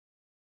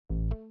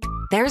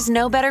There's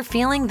no better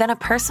feeling than a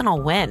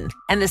personal win.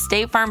 And the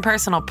State Farm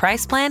Personal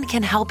Price Plan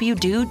can help you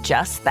do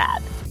just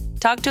that.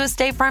 Talk to a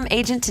State Farm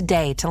agent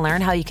today to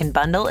learn how you can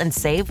bundle and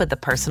save with the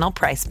Personal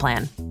Price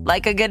Plan.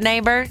 Like a good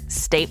neighbor,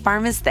 State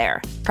Farm is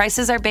there.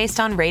 Prices are based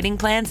on rating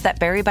plans that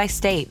vary by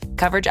state.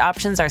 Coverage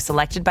options are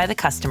selected by the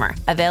customer.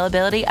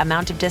 Availability,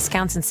 amount of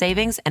discounts and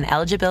savings, and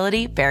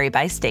eligibility vary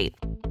by state.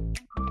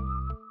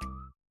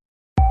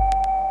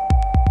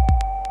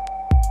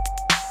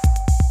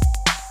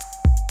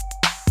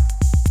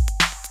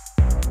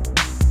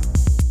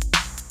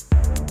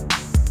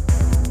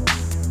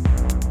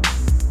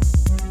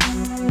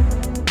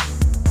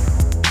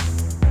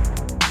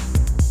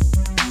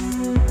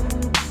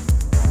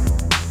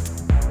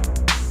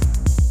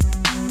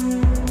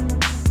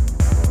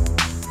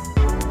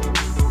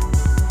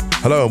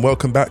 Hello and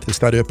welcome back to the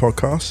Stadio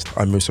Podcast.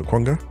 I'm Musa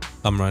Kwonga.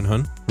 I'm Ryan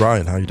Hun.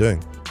 Ryan, how are you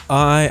doing?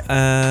 I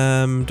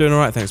am doing all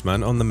right, thanks,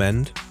 man. On the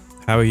mend.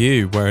 How are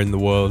you wearing the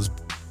world's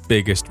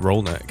biggest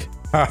roll neck?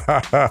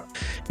 Yeah,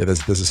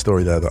 there's a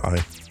story there that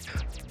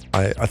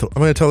I thought,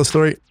 I'm going to tell the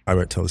story. I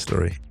won't tell the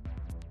story.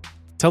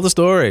 Tell the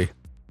story.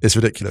 It's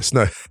ridiculous.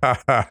 No,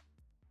 I'm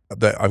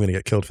going to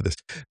get killed for this.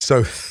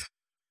 So,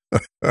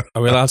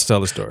 are we allowed to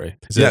tell the story?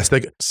 Is yes,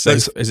 it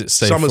safe? Is it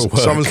safe? Someone's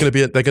going to be.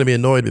 They're going to be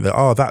annoyed with it.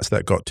 Oh, that's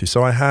that got to.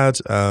 So I had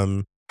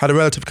a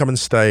relative come and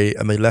stay,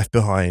 and they left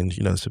behind,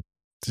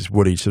 these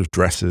woolly sort of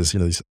dresses,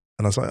 these,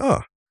 and I was like,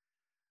 oh,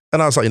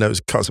 and I was like, it was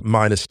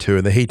 -2,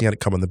 and the heating hadn't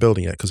come on the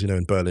building yet because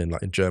in Berlin,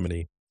 like in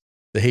Germany,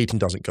 the heating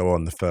doesn't go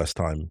on the first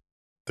time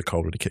the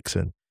cold really kicks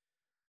in.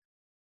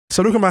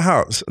 So I look at my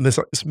house, and there's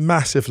like this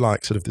massive,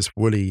 like sort of this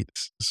woolly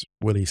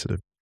sort of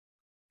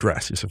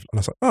dress, and I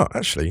was like, oh,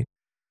 actually.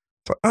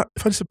 It's like,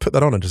 if I just put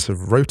that on and just sort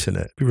of wrote in it,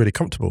 it'd be really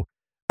comfortable.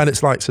 And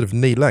it's like sort of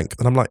knee length.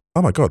 And I'm like,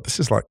 oh my God, this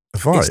is like a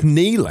vibe. It's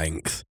knee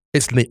length?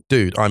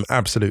 Dude, I'm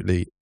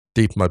absolutely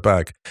deep in my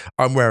bag.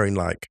 I'm wearing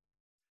like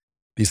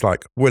these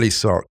like woolly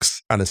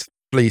socks and it's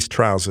fleece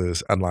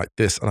trousers and like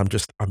this. And I'm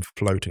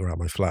floating around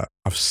my flat.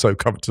 I'm so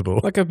comfortable.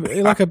 Like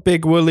a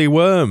big woolly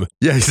worm.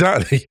 Yeah,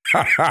 exactly.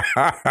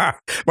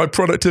 My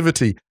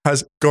productivity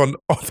has gone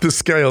off the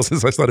scale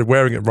since I started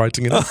wearing it and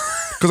writing it.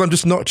 Because I'm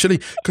just not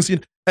chilly. Because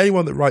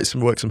anyone that writes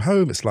and works from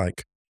home, it's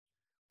like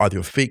either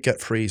your feet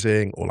get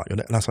freezing or like your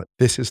neck. And I was like,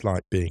 this is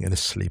like being in a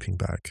sleeping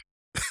bag.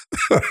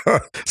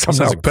 Sounds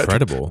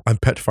incredible. I'm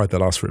petrified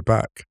they'll ask for it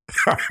back.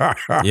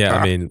 Yeah,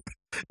 I mean,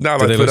 now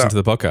do they listen to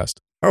the podcast?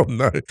 Oh,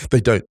 no,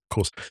 they don't, of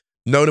course.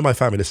 No one in my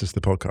family listens to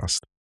the podcast.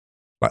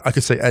 Like, I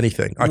could say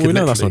anything.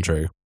 No, that's not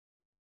true.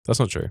 That's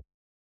not true.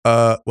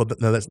 Well,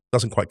 no, that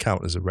doesn't quite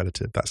count as a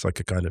relative. That's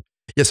like a kind of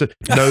so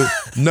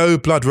no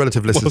blood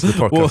relative listens to the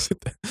podcast.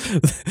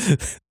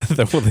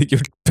 Well,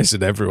 you're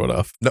pissing everyone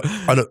off. No,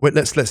 I know, wait.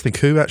 Let's think.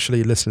 Who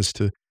actually listens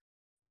to?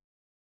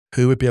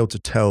 Who would be able to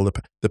tell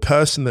the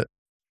person that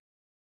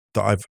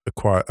I've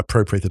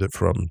appropriated it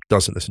from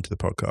doesn't listen to the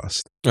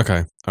podcast?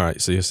 Okay, all right.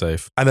 So you're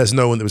safe. And there's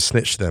no one that would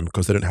snitch to them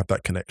because they don't have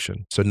that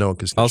connection. So no one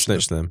can. I'll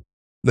snitch to them.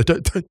 No,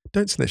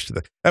 don't snitch to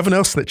them. Everyone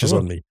else snitches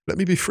on me. Let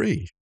me be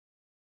free.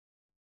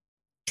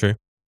 True.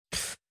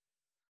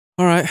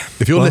 All right.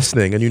 If you're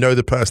listening and you know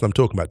the person I'm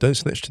talking about, don't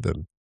snitch to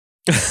them.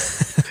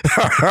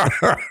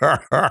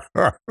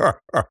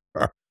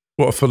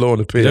 What a forlorn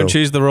appeal. You don't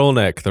choose the roll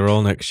neck. The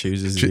roll neck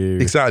chooses you.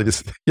 Exactly.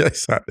 Yeah,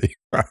 exactly.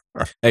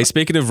 Hey,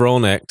 speaking of roll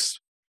necks,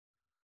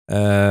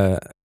 good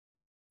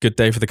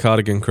day for the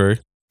cardigan crew.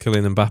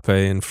 Kylian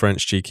Mbappe in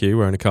French GQ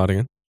wearing a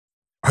cardigan.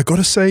 I got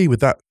to say, with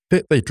that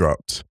fit they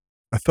dropped,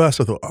 at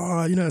first I thought,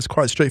 it's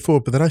quite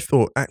straightforward. But then I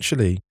thought,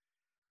 actually,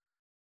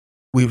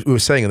 we were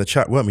saying in the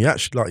chat, weren't we?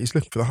 Actually, like, he's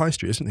looking for the high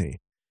street, isn't he?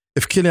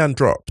 If Kylian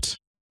dropped,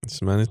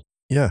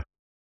 yeah,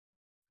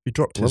 he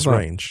dropped his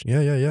range.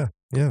 Yeah.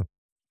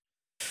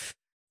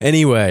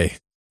 Anyway,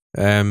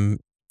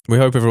 we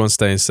hope everyone's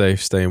staying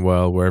safe, staying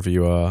well wherever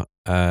you are.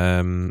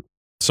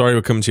 Sorry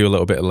we're coming to you a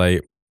little bit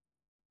late.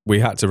 We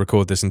had to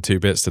record this in 2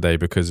 bits today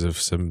because of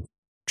some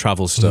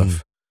travel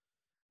stuff.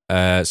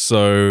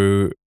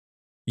 So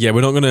yeah,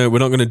 we're not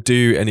gonna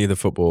do any of the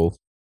football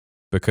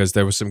because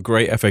there were some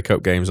great FA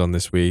Cup games on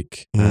this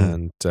week,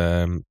 and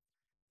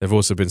there've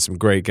also been some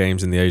great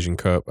games in the Asian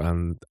Cup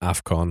and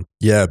AFCON.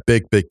 Yeah,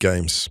 big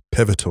games,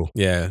 pivotal.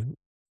 Yeah,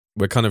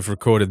 we're kind of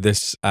recorded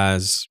this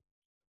as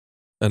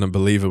an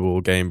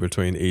unbelievable game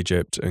between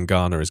Egypt and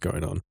Ghana is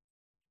going on.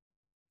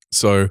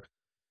 So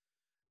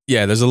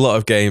yeah, there's a lot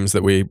of games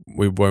that we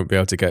won't be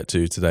able to get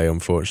to today,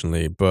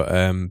 unfortunately. But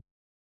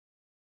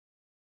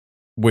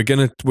we're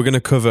gonna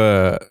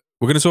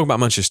talk about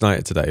Manchester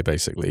United today,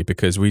 basically,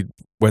 because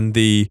when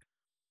the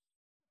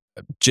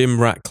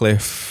Jim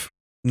Ratcliffe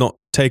not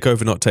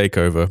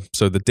takeover.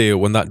 So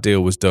when that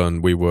deal was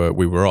done, we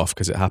were off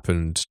because it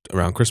happened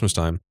around Christmas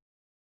time.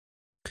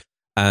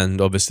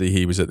 And obviously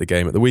he was at the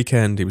game at the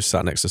weekend. He was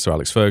sat next to Sir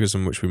Alex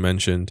Ferguson, which we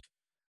mentioned.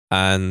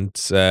 And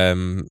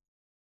so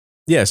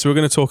we're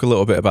going to talk a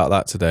little bit about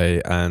that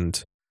today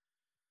and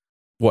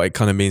what it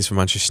kind of means for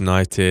Manchester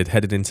United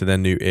headed into their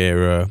new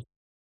era.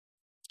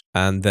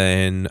 And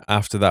then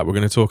after that, we're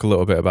going to talk a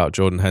little bit about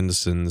Jordan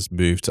Henderson's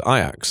move to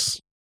Ajax.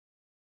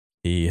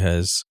 He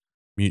has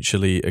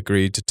mutually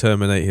agreed to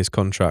terminate his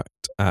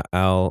contract at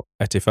Al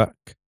Ettifaq.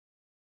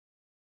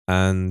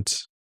 And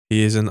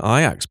he is an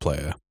Ajax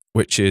player,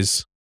 which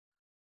is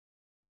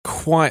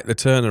quite the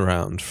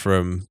turnaround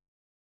from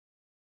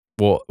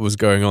what was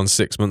going on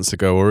 6 months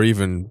ago, or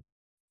even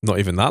not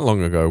even that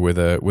long ago, with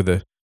a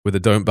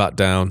don't back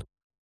down,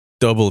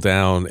 double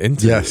down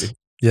interview.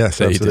 Yes,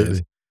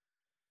 absolutely.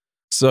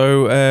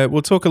 So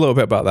we'll talk a little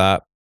bit about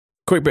that.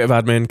 Quick bit of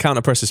admin.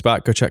 Counterpress is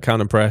back. Go check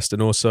Counterpressed,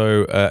 and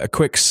also a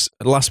quick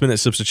last minute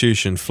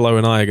substitution. Flo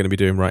and I are going to be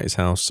doing Wrighty's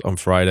House on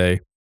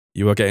Friday.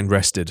 You are getting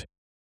rested.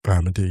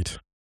 Indeed.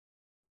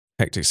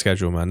 Hectic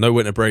schedule, man. No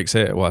winter breaks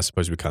here. Well, I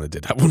suppose we kind of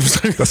did that one.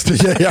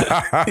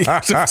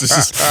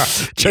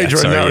 Change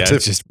your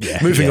narrative.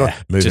 Moving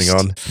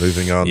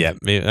on. Yeah,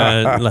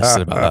 less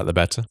said about that, the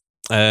better.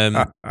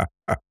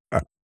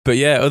 But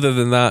yeah, other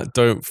than that,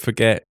 don't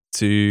forget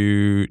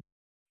to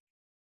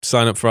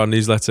sign up for our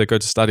newsletter. Go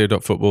to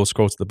stadio.football,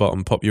 scroll to the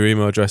bottom, pop your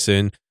email address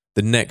in.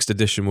 The next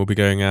edition will be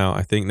going out,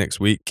 I think, next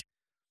week.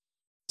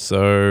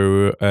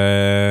 So,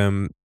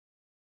 go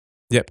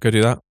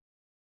do that.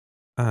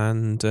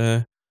 And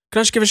can I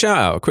just give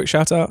a quick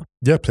shout out?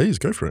 Yeah, please,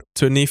 go for it.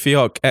 To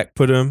Anifiok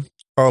Ekpudum.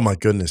 Oh my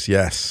goodness,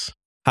 yes.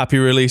 Happy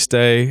release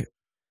day.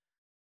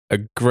 A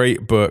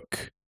great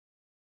book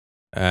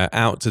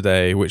out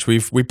today, which we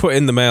put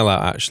in the mail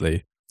out,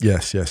 actually.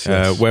 Yes.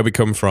 Where We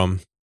Come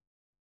From.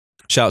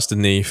 Shouts to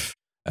Neef.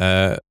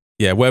 Where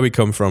We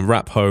Come From,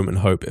 Rap, Home and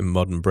Hope in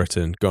Modern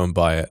Britain. Go and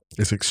buy it.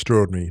 It's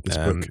extraordinary, this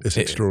book. It's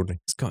extraordinary.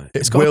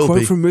 It's got a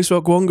quote from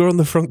Musa Gwonga on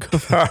the front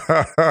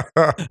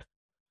cover.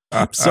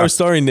 I'm so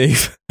sorry,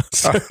 Neef.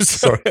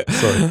 Sorry.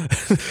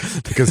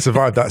 You can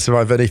survive that,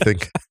 survive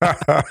anything.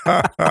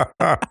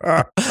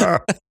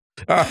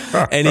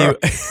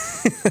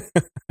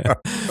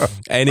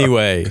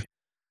 Anyway,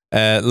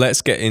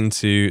 let's get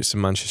into some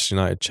Manchester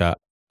United chat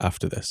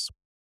after this.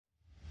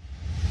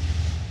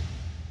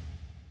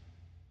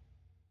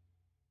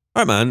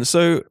 All right, man.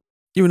 So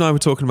you and I were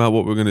talking about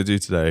what we're going to do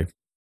today.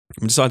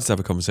 We decided to have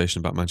a conversation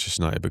about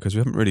Manchester United because we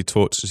haven't really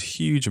talked a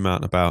huge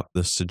amount about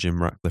the Sir Jim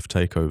Ratcliffe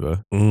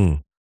takeover.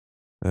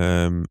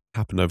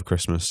 Happened over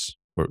Christmas,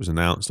 or it was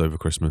announced over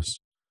Christmas.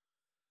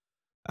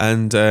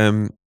 And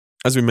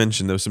as we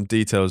mentioned, there were some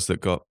details that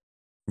got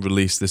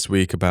released this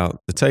week about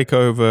the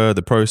takeover,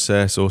 the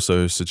process,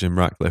 also Sir Jim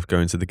Ratcliffe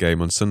going to the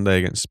game on Sunday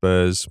against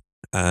Spurs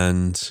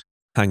and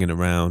hanging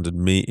around and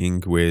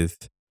meeting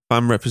with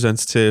fan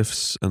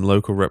representatives and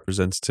local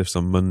representatives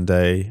on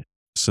Monday,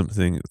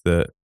 something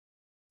that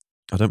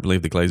I don't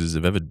believe the Glazers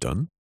have ever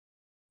done.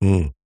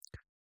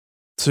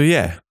 So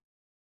yeah,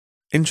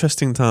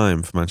 interesting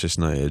time for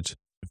Manchester United.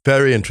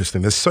 Very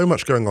interesting. There's so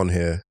much going on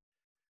here.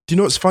 Do you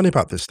know what's funny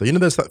about this though? You know,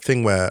 there's that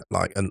thing where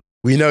and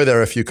we know there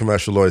are a few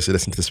commercial lawyers who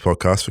listen to this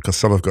podcast because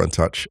some have got in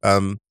touch.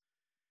 Oh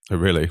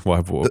really?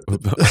 Why?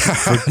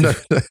 No.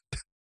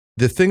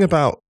 The thing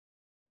about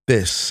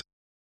this,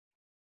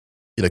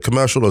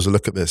 commercial lawyers will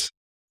look at this.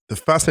 The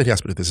fascinating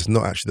aspect of this is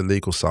not actually the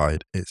legal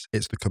side. It's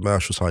the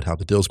commercial side, how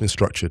the deal's been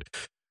structured,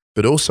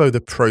 but also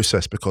the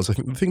process. Because I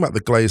think the thing about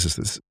the Glazers,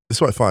 this is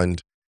what I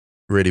find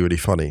really, really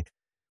funny.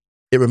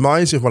 It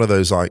reminds me of one of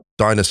those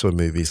dinosaur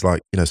movies,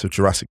 sort of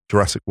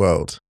Jurassic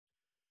World,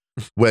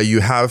 where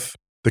you have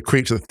the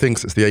creature that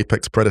thinks it's the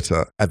apex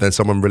predator, and then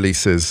someone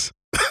releases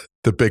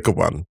the bigger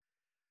one.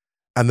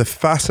 And the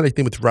fascinating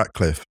thing with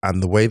Ratcliffe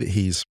and the way that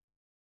he's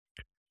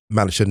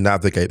managed to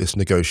navigate this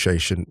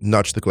negotiation,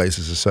 nudge the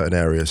Glazers in certain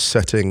areas,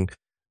 setting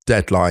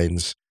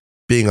deadlines,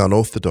 being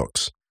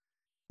unorthodox,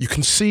 you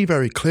can see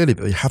very clearly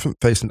that they haven't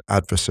faced an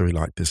adversary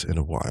like this in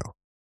a while.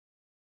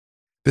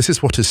 This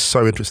is what is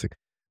so interesting.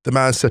 The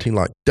man's setting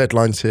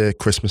deadlines here,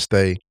 Christmas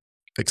Day,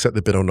 accept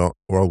the bid or not,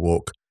 or I'll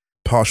walk.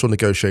 Partial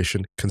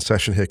negotiation,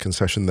 concession here,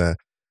 concession there.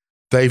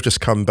 They've just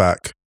come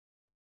back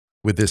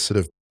with this sort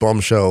of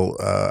bombshell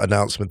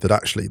announcement that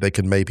actually they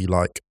can maybe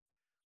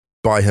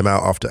buy him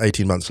out after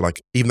 18 months,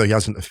 even though he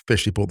hasn't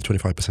officially bought the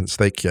 25%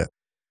 stake yet.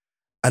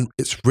 And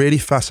it's really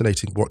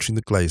fascinating watching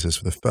the Glazers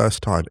for the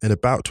first time in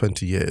about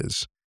 20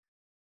 years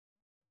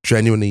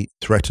genuinely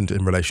threatened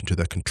in relation to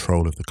their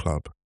control of the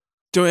club.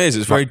 Do you know what it is?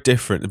 It's very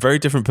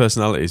different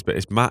personalities, but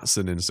it's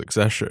Maatsen in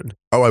succession.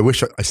 Oh, I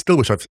still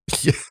wish I've...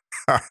 Yeah.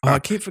 I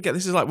keep forgetting.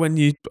 This is like when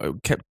you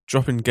kept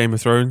dropping Game of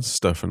Thrones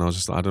stuff and I was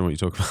just I don't know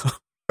what you're talking about.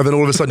 And then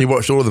all of a sudden you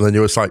watched all of them and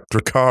you were like,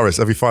 Dracarys,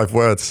 every 5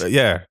 words.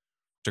 Yeah.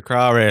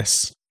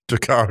 Dracarys.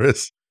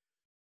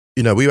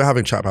 We were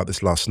having a chat about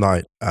this last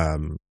night,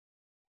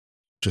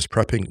 just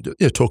prepping,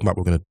 talking about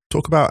what we're going to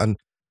talk about. And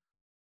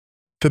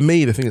for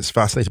me, the thing that's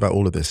fascinating about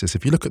all of this is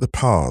if you look at the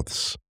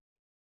paths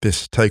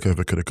this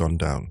takeover could have gone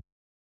down.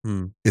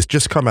 It's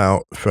just come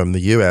out from the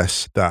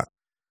US that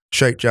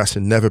Sheikh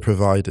Jassim never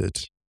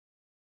provided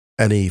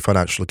any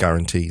financial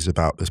guarantees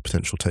about this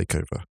potential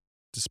takeover.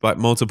 Despite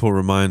multiple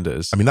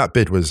reminders. I mean, that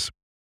bid was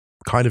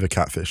kind of a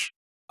catfish.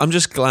 I'm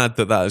just glad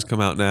that has come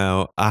out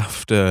now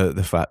after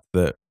the fact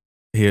that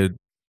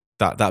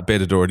that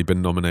bid had already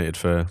been nominated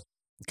for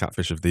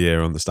Catfish of the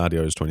Year on the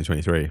Stadios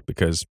 2023,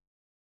 because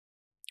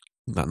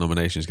that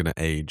nomination is going to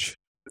age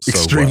so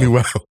extremely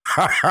well.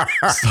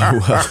 So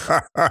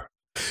well.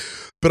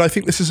 But I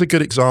think this is a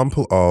good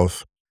example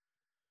of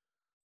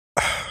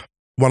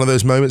one of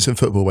those moments in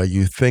football where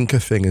you think a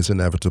thing is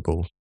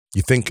inevitable.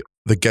 You think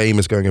the game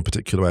is going a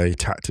particular way,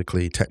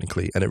 tactically,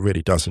 technically, and it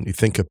really doesn't. You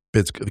think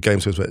the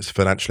game's going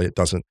financially, it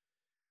doesn't.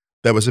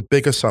 There was a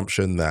big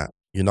assumption that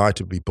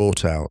United would be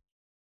bought out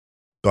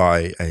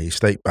by a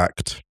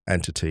state-backed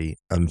entity,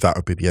 and that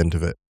would be the end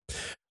of it.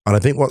 And I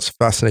think what's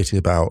fascinating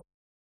about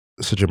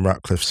Sir Jim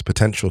Ratcliffe's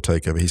potential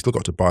takeover, he's still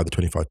got to buy the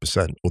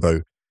 25%,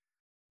 although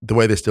the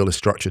way this deal is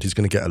structured, he's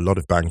going to get a lot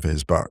of bang for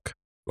his buck.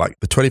 Like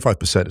the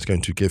 25% is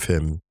going to give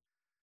him,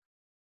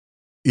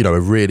 a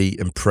really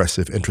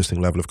impressive, interesting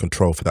level of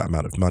control for that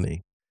amount of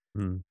money.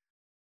 Mm.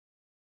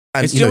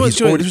 And this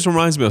just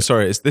reminds me of,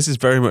 this is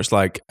very much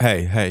like,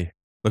 hey,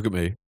 look at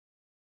me.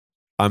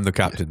 I'm the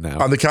captain now.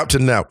 I'm the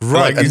captain now.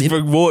 Right. Like, he's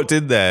walked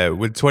in there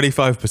with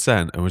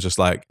 25% and was just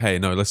like, hey,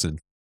 no, listen,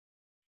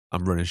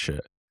 I'm running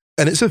shit.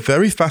 And it's a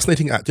very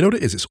fascinating act. You know what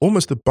it is? It's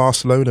almost the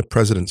Barcelona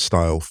president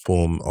style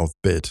form of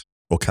bid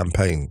or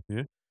campaign.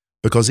 Yeah.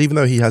 Because even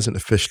though he hasn't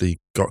officially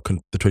got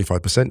the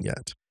 25%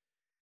 yet,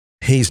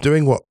 he's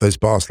doing what those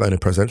Barcelona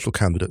presidential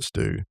candidates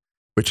do,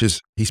 which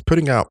is he's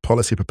putting out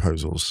policy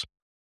proposals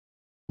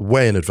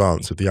way in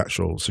advance of the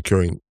actual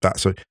securing that.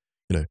 So,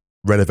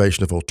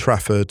 renovation of Old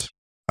Trafford,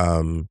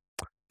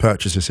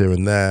 purchases here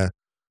and there.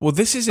 Well,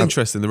 this is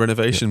interesting, the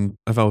renovation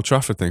of Old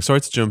Trafford thing. Sorry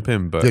to jump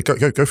in, but go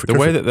for it. The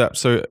way that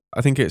so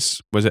I think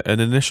was it an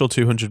initial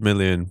 200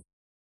 million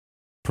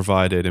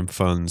provided in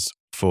funds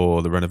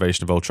for the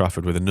renovation of Old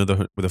Trafford with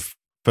a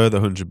further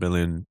 100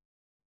 million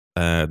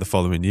the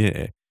following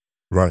year.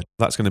 Right.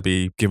 That's going to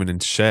be given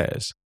into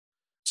shares.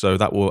 So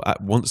that will,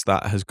 once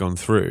that has gone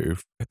through,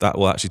 that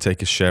will actually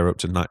take a share up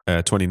to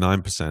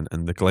 29%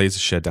 and the Glazers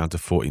share down to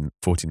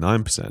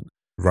 49%.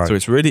 Right. So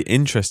it's really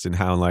interesting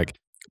how like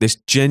this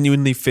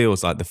genuinely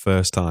feels like the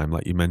first time,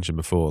 like you mentioned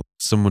before,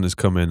 someone has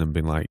come in and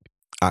been like,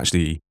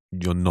 actually,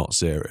 you're not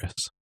serious.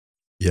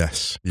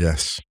 Yes.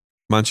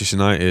 Manchester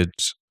United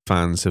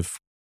fans have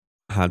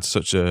had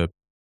such a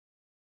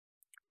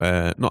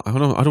I don't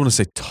want to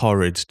say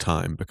torrid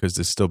time because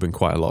there's still been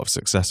quite a lot of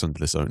success under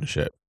this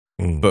ownership.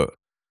 But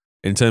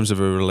in terms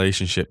of a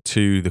relationship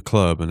to the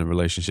club and a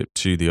relationship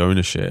to the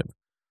ownership,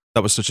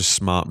 that was such a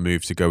smart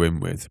move to go in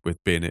with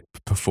being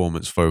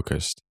performance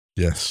focused.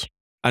 Yes.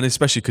 And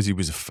especially because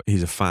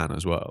he's a fan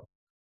as well.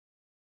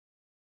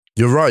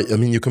 You're right. I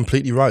mean, you're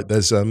completely right.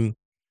 There's the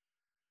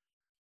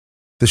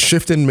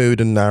shift in mood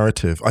and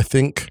narrative. I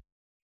think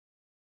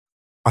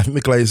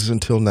the Glazers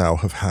until now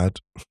have had,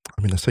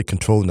 I say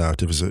control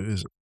narrative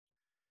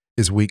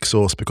is weak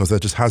sauce because there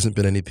just hasn't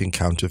been anything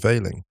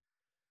countervailing.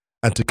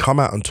 And to come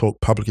out and talk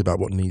publicly about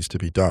what needs to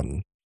be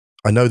done,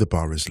 I know the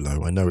bar is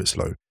low, I know it's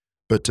low,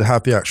 but to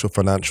have the actual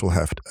financial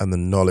heft and the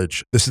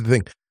knowledge, this is the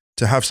thing,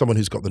 to have someone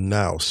who's got the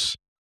nous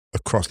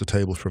across the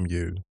table from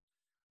you,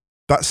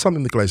 that's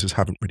something the Glazers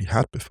haven't really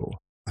had before,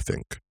 I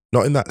think.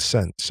 Not in that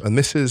sense. And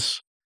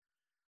it's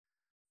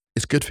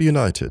good for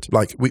United.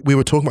 Like, we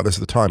were talking about this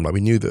at the time, like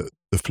we knew that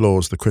the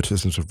flaws, the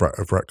criticisms of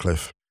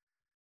Ratcliffe,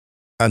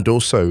 and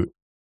also,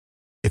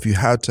 if you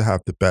had to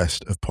have the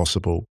best of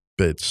possible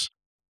bids,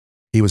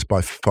 he was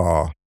by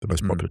far the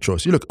most popular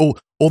choice. You look,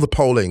 all the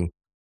polling,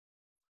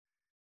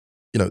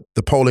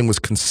 the polling was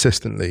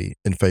consistently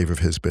in favour of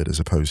his bid as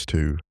opposed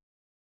to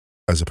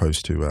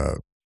the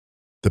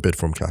bid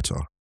from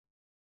Qatar.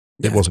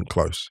 It wasn't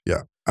close,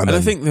 yeah. And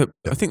then,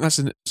 I think that's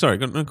sorry,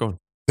 go on.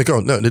 Go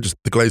on. No, the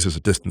Glazers are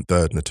a distant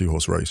third in a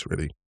 2-horse race,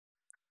 really.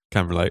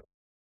 Can relate.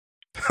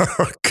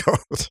 Oh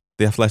God!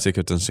 The Athletic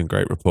have done some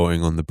great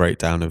reporting on the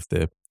breakdown of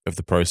the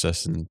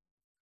process, and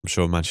I'm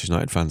sure Manchester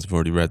United fans have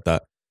already read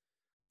that.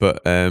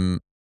 But I'm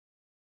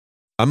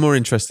more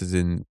interested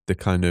in the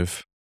kind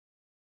of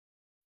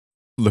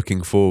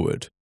looking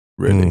forward,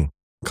 really,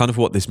 kind of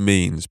what this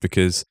means,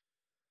 because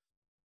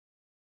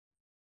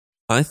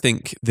I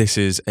think this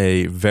is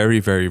a very,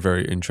 very,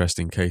 very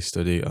interesting case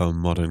study on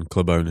modern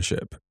club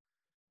ownership,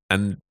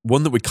 and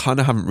one that we kind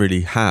of haven't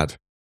really had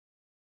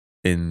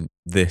in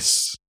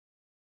this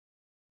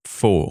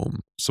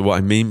form. So what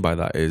I mean by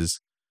that is,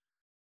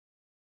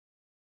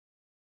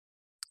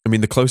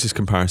 the closest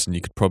comparison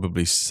you could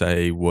probably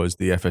say was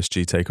the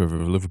FSG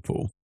takeover of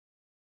Liverpool.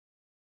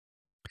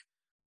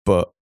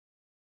 But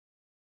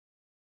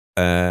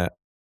I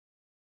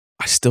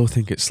still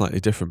think it's slightly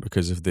different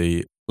because of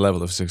the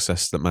level of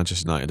success that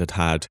Manchester United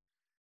had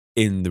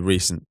in the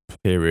recent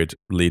period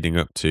leading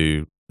up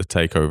to the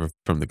takeover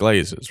from the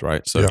Glazers,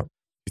 right? So you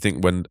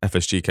think when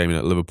FSG came in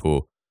at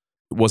Liverpool,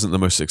 it wasn't the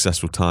most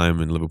successful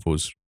time in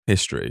Liverpool's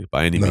history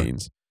by any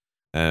means.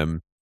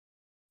 And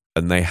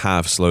they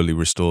have slowly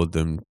restored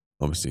them,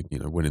 obviously,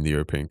 winning the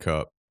European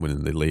Cup,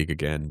 winning the league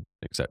again,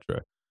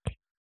 etc.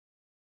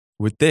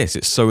 With this,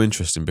 it's so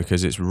interesting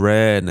because it's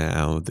rare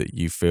now that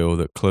you feel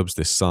that clubs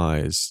this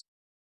size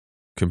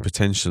can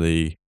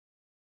potentially,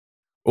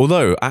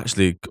 although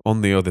actually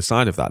on the other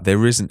side of that, there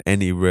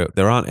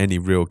aren't any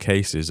real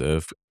cases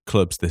of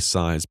clubs this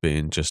size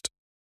being just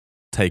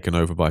taken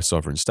over by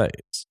sovereign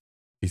states.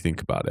 You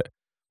think about it.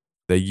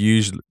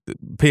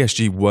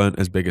 PSG weren't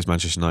as big as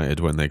Manchester United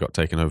when they got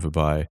taken over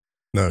by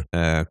No.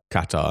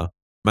 Qatar.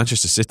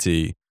 Manchester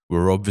City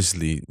were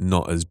obviously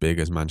not as big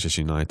as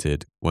Manchester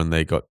United when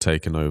they got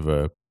taken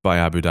over by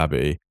Abu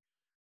Dhabi,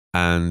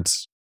 and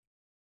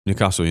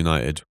Newcastle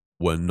United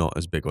were not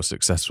as big or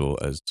successful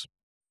as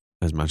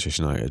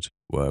Manchester United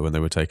were when they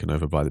were taken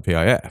over by the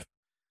PIF.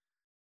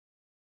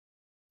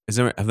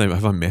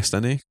 Have I missed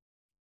any?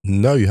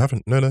 No, you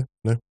haven't. No.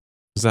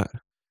 Is that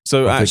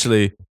so?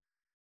 Actually,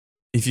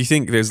 if you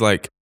think there's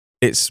like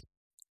it's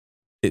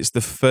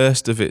the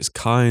first of its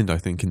kind, I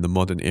think, in the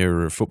modern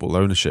era of football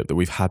ownership that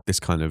we've had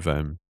this kind of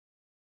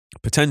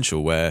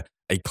potential where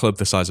a club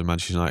the size of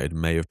Manchester United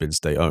may have been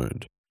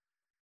state-owned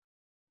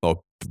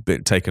or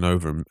been taken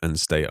over and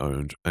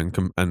state-owned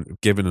and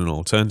given an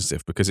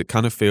alternative, because it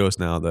kind of feels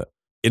now that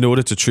in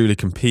order to truly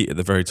compete at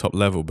the very top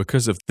level,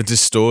 because of the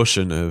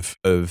distortion of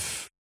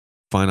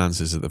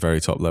finances at the very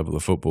top level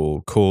of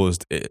football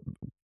caused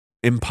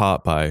in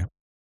part by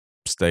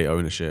state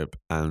ownership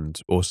and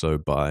also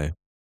by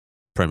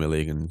Premier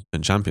League and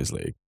Champions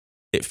League,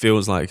 it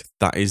feels like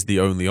that is the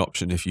only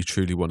option if you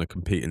truly want to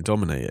compete and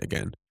dominate it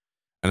again.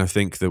 And I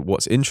think that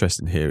what's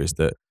interesting here is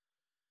that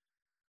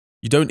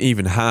you don't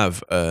even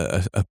have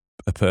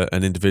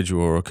an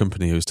individual or a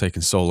company who's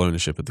taken sole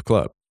ownership of the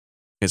club.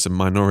 It's a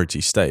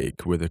minority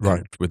stake with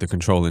a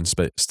controlling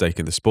stake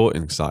in the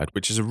sporting side,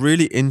 which is a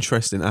really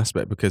interesting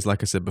aspect because,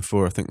 like I said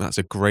before, I think that's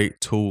a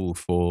great tool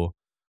for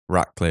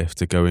Ratcliffe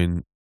to go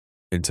in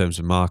terms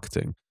of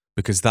marketing,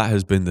 because that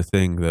has been the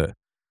thing that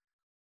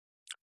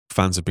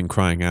fans have been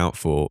crying out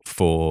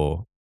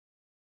for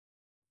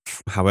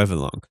however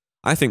long.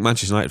 I think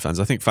Manchester United fans,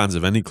 I think fans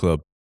of any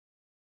club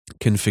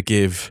can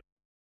forgive,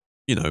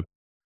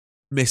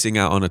 missing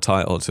out on a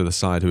title to the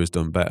side who has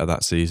done better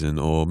that season,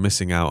 or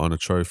missing out on a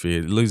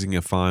trophy, losing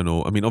a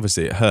final. I mean,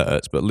 obviously it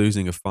hurts, but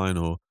losing a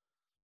final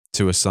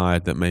to a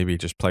side that maybe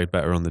just played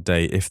better on the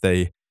day, if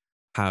they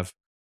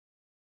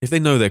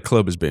know their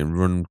club is being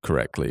run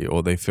correctly,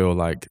 or they feel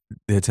like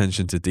the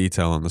attention to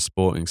detail on the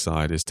sporting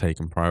side is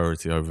taking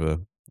priority over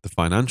the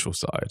financial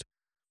side.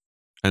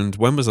 And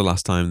when was the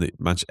last time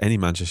that any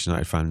Manchester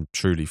United fan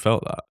truly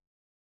felt that?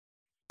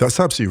 That's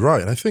absolutely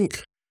right. And I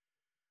think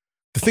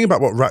the thing about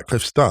what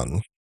Ratcliffe's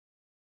done,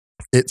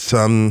 it's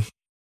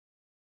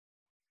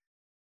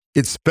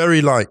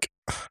very like,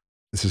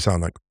 this will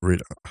sound like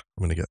really, I'm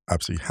going to get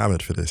absolutely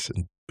hammered for this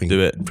and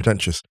being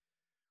pretentious.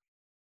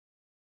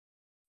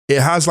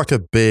 It has like a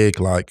big,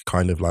 like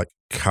kind of like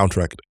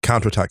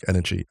counterattack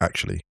energy,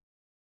 actually.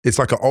 It's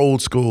like an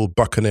old school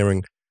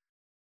buccaneering,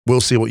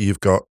 we'll see what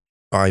you've got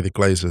by the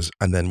Glazers,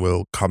 and then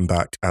we'll come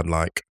back and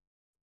like,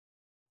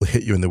 we'll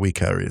hit you in the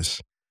weak areas.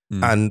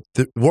 And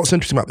what's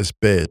interesting about this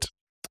bid,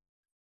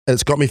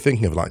 it's got me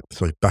thinking of like,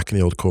 sorry, back in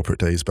the old corporate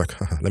days,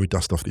 let me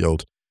dust off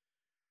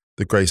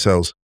the grey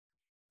cells.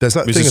 There's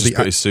that thing of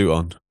put his suit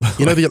on.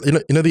 you know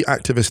the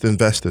activist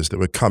investors that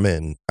would come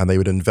in and they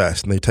would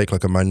invest and they take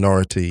like a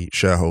minority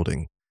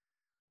shareholding,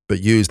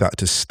 but use that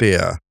to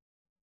steer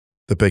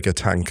the bigger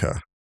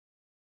tanker.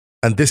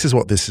 And this is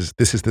what this is.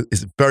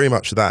 It's very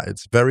much that.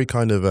 It's very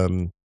kind of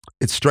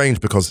it's strange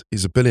because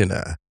he's a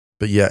billionaire,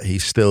 but yet he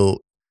still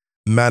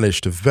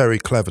managed to very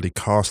cleverly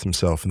cast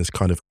himself in this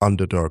kind of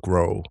underdog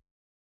role.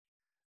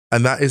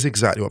 And that is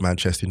exactly what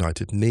Manchester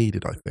United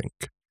needed, I think.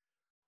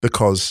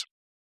 Because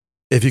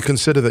if you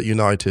consider that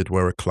United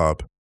were a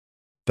club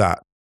that,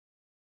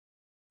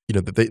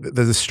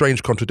 there's a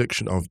strange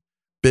contradiction of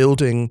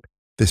building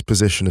this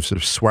position of sort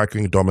of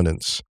swaggering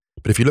dominance.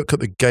 But if you look at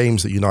the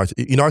games that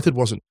United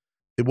wasn't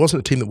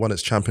a team that won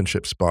its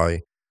championships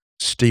by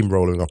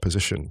steamrolling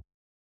opposition.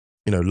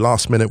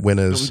 Last minute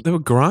winners. There were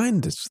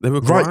grinds.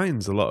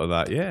 A lot of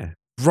that, yeah.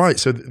 Right.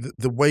 So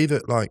the way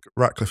that like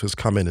Ratcliffe has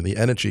come in and the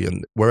energy,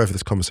 and wherever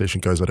this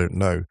conversation goes, I don't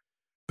know.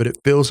 But it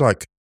feels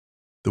like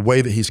the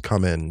way that he's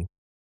come in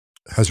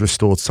has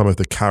restored some of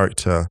the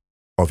character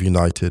of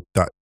United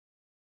that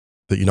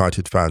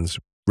United fans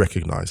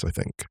recognize, I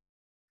think.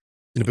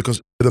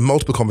 Because there are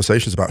multiple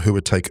conversations about who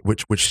would take,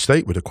 which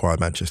state would acquire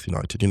Manchester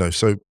United,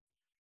 So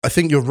I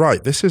think you're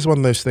right. This is one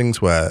of those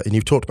things where, and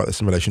you've talked about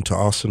this in relation to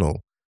Arsenal,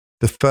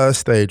 the first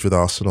stage with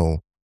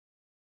Arsenal,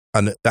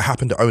 and that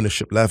happened at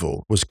ownership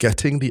level, was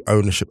getting the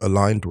ownership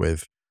aligned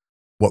with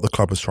what the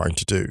club was trying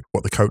to do,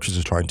 what the coaches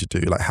are trying to do,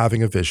 like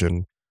having a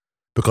vision.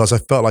 Because I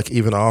felt like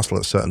even Arsenal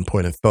at a certain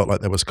point, it felt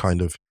like there was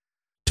kind of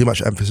too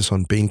much emphasis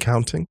on bean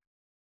counting.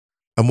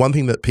 And one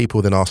thing that people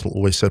within Arsenal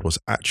always said was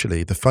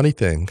actually the funny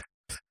thing,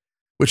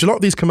 which a lot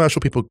of these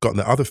commercial people got in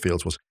their other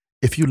fields, was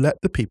if you let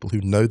the people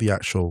who know the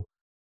actual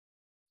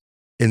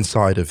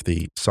inside of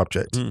the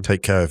subject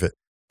take care of it,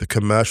 the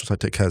commercial side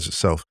take care of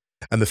itself.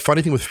 And the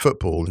funny thing with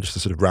football, and just to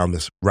sort of round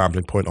this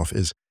rambling point off,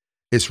 is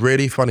it's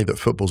really funny that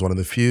football is one of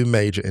the few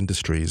major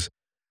industries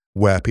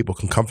where people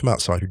can come from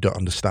outside who don't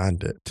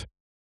understand it.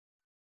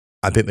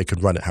 I think they can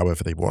run it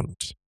however they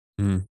want.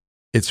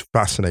 It's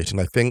fascinating.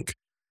 I think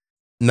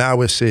now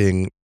we're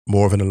seeing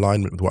more of an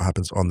alignment with what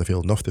happens on the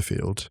field and off the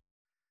field.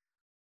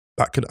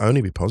 That can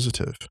only be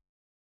positive,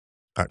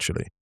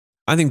 actually.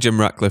 I think Jim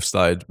Ratcliffe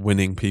started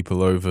winning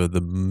people over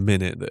the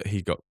minute that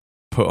he got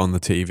put on the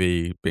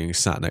TV being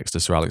sat next to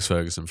Sir Alex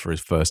Ferguson for his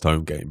first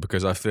home game,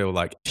 because I feel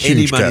like Huge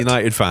any Man get.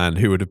 United fan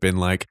who would have been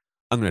like,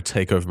 I'm going to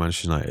take over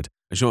Manchester United.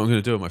 And you know what I'm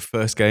going to do in my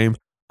first game?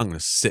 I'm going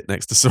to sit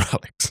next to Sir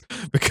Alex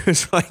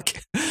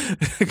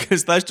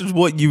because that's just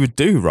what you would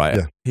do, right?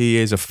 Yeah. He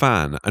is a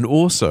fan. And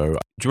also, do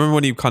you remember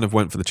when he kind of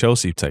went for the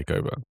Chelsea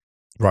takeover?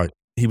 Right.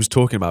 He was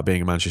talking about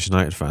being a Manchester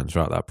United fan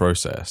throughout that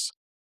process.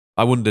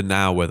 I wonder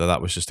now whether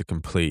that was just a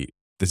complete,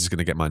 this is going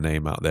to get my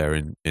name out there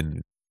in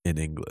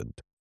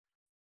England.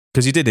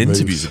 Because he did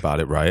interviews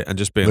about it, right? And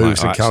just being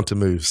moves like, and counter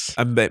moves.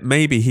 And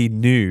maybe he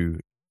knew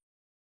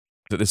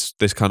that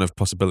this kind of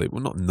possibility,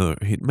 well, not know,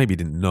 maybe he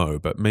didn't know,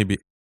 but maybe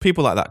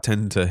people like that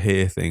tend to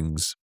hear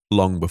things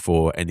long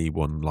before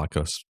anyone like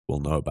us will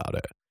know about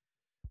it.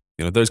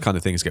 You know, those kind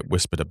of things get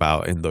whispered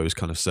about in those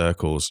kind of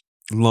circles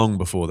long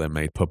before they're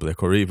made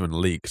public or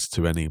even leaked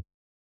to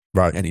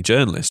any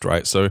journalist,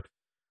 right? So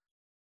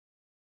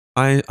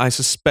I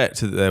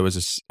suspect that there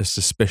was a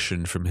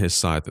suspicion from his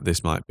side that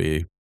this might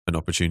be an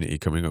opportunity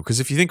coming up. Because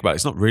if you think about it,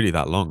 it's not really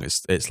that long.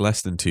 It's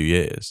less than 2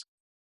 years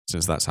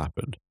since that's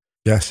happened.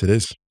 Yes, it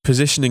is.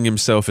 Positioning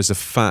himself as a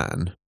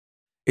fan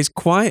is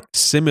quite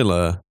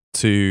similar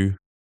to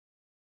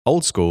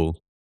old school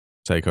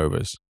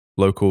takeovers.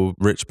 Local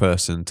rich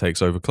person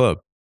takes over club.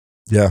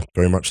 Yeah,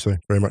 very much so.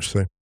 Very much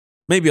so.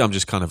 Maybe I'm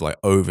just kind of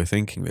like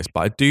overthinking this,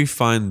 but I do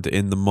find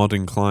in the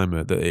modern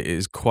climate that it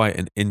is quite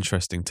an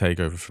interesting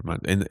takeover for Man.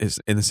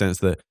 In the sense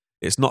that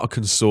it's not a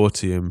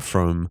consortium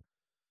from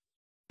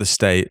the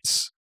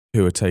States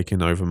who are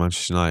taking over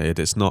Manchester United.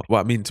 It's not.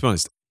 Well, I mean, to be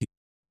honest,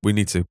 we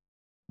need to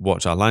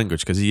watch our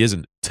language because he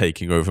isn't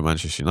taking over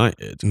Manchester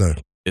United. No,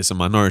 it's a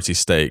minority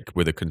stake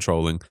with a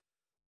controlling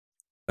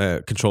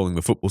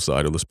the football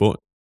side or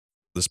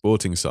the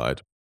sporting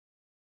side.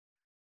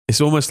 It's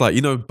almost like,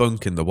 you know,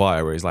 Bunk in The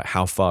Wire, where he's like,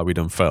 how far we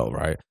done fell,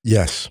 right?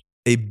 Yes.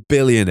 A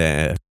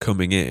billionaire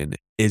coming in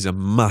is a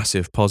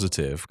massive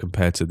positive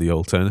compared to the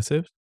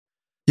alternatives.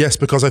 Yes,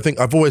 because I think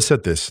I've always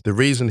said this. The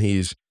reason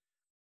he's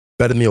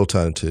better than the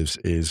alternatives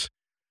is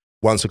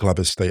once a club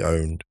is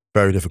state-owned,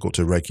 very difficult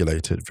to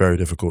regulate it, very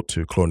difficult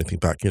to claw anything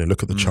back. You know,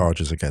 look at the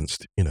charges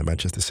against,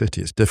 Manchester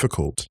City. It's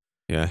difficult.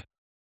 Yeah.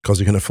 Because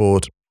you can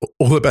afford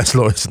all the best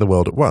lawyers in the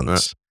world at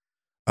once.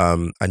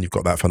 Right. And you've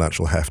got that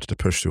financial heft to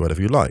push through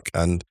whatever you like.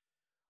 And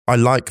I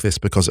like this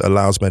because it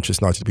allows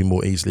Manchester United to be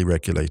more easily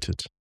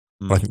regulated.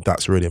 I think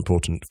that's really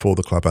important for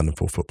the club and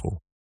for football.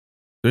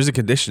 There is a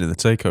condition in the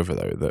takeover,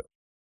 though, that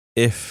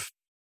if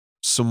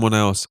someone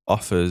else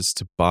offers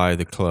to buy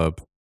the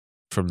club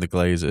from the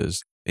Glazers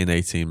in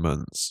 18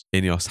 months,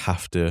 Ineos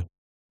have to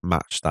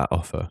match that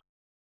offer,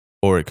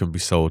 or it can be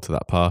sold to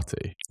that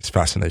party. It's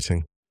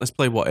fascinating. Let's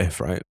play what if,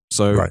 right?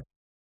 So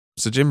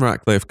Jim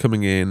Ratcliffe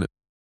coming in,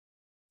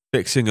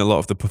 fixing a lot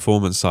of the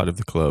performance side of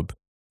the club,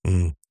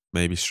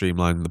 maybe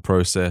streamlining the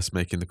process,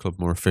 making the club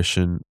more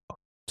efficient.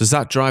 Does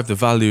that drive the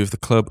value of the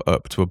club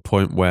up to a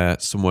point where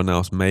someone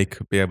else may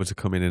be able to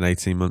come in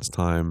 18 months'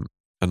 time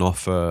and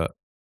offer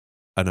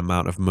an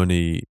amount of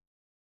money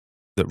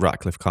that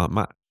Ratcliffe can't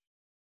match?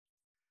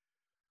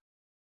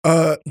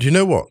 Do you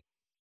know what?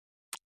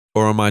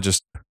 Or am I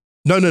just...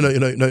 No.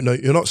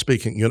 You're not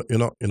speaking. You're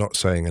not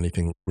saying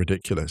anything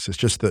ridiculous. It's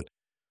just that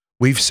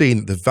we've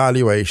seen the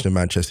valuation of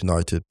Manchester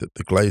United that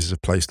the Glazers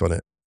have placed on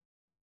it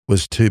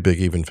was too big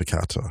even for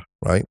Qatar,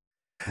 right?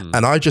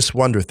 And I just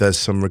wonder if there's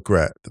some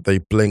regret that they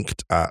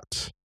blinked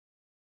at.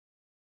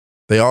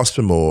 They asked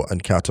for more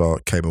and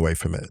Qatar came away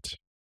from it.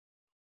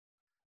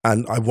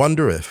 And I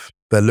wonder if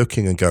they're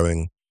looking and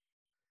going,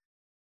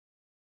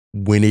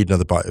 we need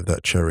another bite of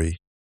that cherry.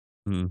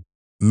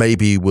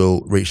 Maybe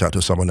we'll reach out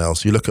to someone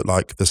else. You look at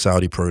like the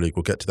Saudi Pro League,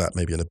 we'll get to that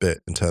maybe in a bit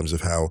in terms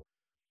of how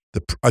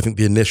I think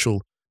the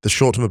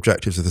short-term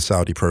objectives of the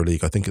Saudi Pro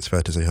League, I think it's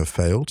fair to say have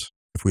failed.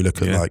 If we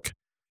look at they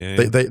I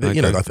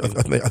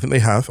think they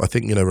have. I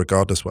think,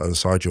 regardless whatever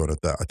side you're on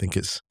at that, I think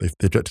the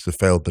objectives have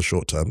failed in the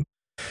short term.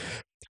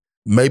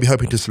 Maybe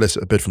hoping to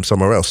solicit a bid from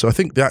somewhere else. So I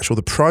think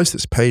the price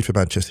that's paid for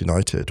Manchester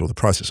United, or the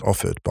price that's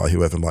offered by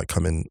whoever might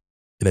come in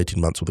 18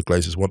 months, or the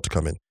Glazers want to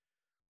come in,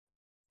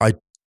 I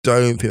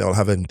don't think that will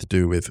have anything to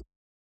do with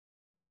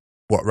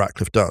what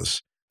Ratcliffe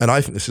does. And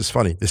I think this is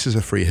funny. This is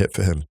a free hit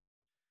for him.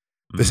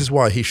 This is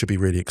why he should be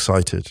really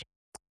excited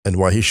and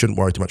why he shouldn't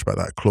worry too much about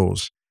that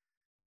clause.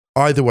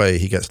 Either way,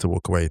 he gets to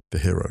walk away the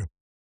hero,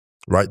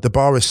 right? The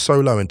bar is so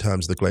low in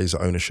terms of the Glazer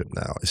ownership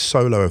now. It's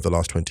so low over the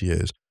last 20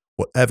 years.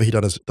 Whatever he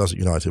does at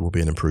United will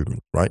be an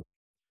improvement, right?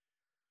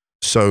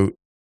 So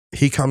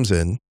he comes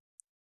in,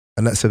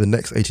 and let's say the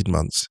next 18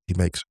 months, he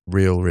makes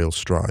real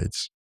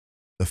strides.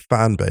 The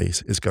fan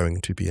base is going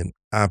to be in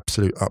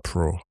absolute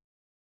uproar.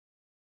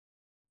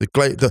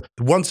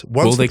 Once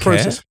the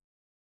process, care?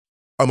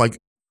 Oh my!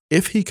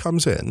 If he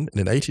comes in and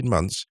in 18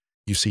 months,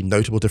 you see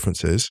notable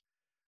differences,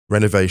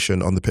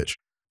 renovation on the pitch,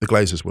 the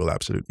Glazers will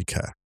absolutely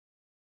care.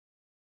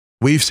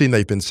 We've seen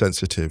they've been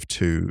sensitive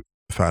to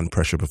fan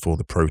pressure before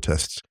the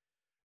protests.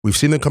 We've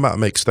seen them come out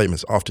and make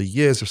statements after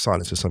years of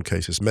silence in some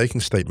cases,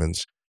 making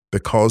statements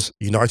because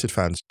United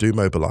fans do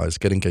mobilise,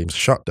 getting games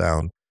shut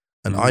down.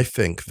 And I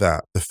think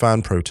that the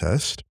fan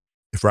protest,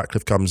 if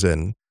Ratcliffe comes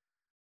in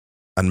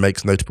and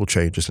makes notable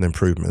changes and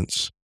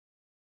improvements,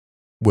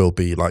 will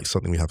be like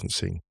something we haven't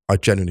seen. I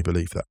genuinely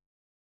believe that.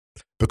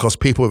 Because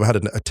people have had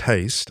a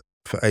taste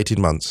for 18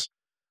 months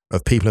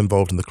of people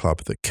involved in the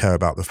club that care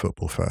about the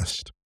football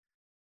first.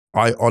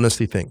 I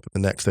honestly think that the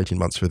next 18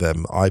 months for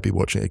them, I'd be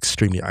watching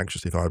extremely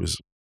anxiously if I was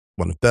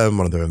one of them,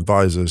 one of their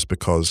advisors,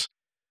 because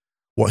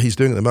what he's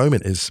doing at the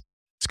moment is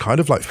it's kind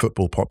of like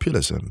football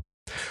populism.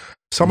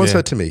 Someone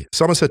said to me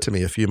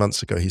a few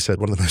months ago, he said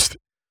one of the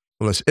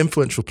most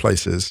influential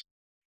places,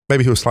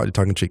 maybe he was slightly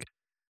tongue-in-cheek,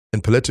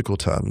 in political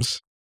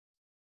terms,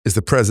 is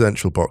the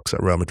presidential box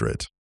at Real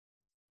Madrid.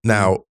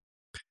 Now,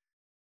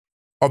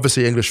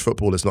 obviously, English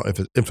football is not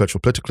influential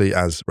politically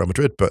as Real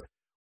Madrid, but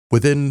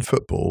within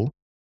football,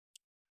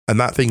 and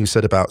that thing you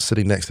said about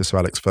sitting next to Sir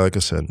Alex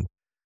Ferguson,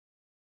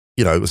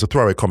 you know, it was a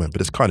throwaway comment,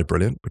 but it's kind of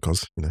brilliant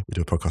because, you know, we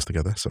do a podcast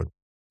together, so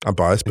I'm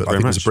biased, but I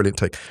think it was a brilliant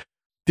take.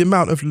 The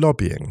amount of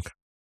lobbying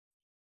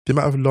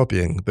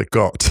that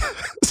got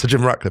Sir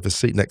Jim Ratcliffe a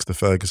seat next to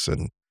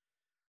Ferguson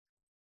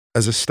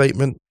as a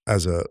statement,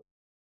 as an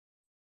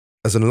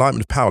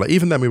enlightenment of power. Like,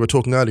 even then we were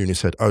talking earlier and you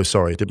said, oh,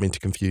 sorry, I didn't mean to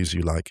confuse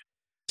you. Like,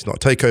 it's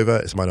not a takeover,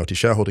 it's minority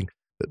shareholding.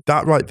 But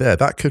that right there,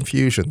 that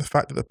confusion, the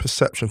fact that the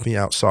perception from the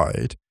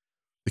outside,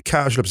 the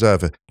casual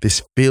observer,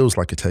 this feels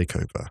like a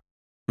takeover.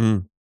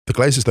 The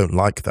Glazers don't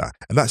like that.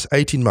 And that's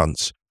 18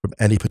 months from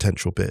any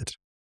potential bid.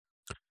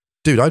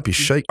 Dude, I'd be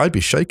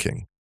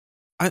shaking.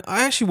 I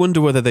actually wonder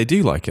whether they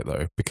do like it,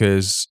 though,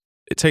 because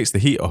it takes the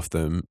heat off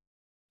them.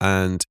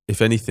 And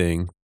if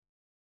anything,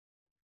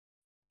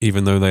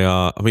 even though they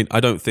are, I mean, I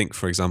don't think,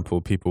 for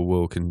example, people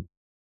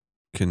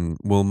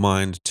will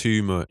mind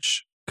too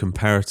much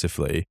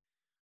comparatively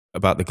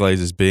about the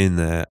Glazers being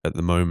there at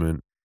the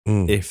moment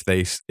if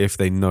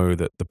they know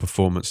that the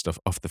performance stuff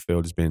off the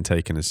field is being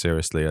taken as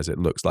seriously as it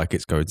looks like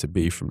it's going to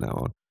be from now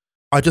on.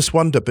 I just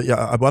wonder, you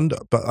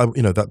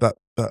know, that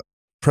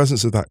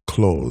presence of that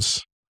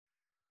clause,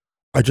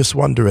 I just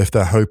wonder if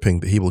they're hoping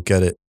that he will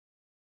get it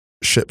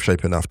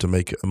shipshape enough to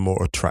make it a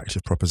more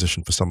attractive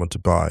proposition for someone to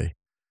buy,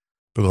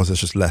 because there's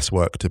just less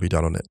work to be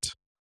done on it.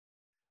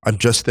 I'm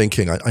just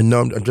thinking,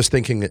 I'm just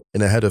thinking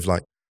in a head of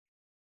like,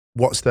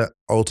 what's their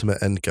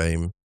ultimate end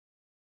game?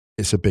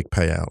 It's a big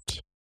payout.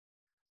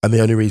 And the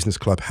only reason this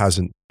club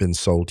hasn't been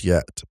sold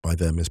yet by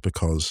them is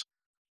because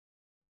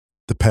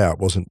the payout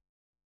wasn't,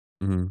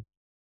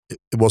 it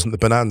wasn't the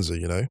bonanza,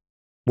 you know?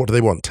 What do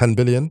they want? 10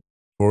 billion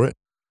for it?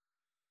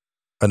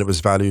 And it was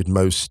valued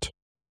most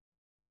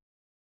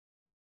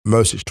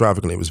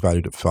extravagantly, it was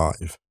valued at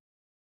 5.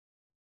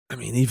 I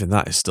mean, even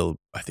that is still,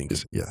 I think,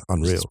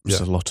 unreal.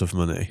 It's a lot of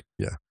money.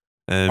 Yeah.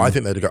 I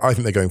think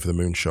they're going for the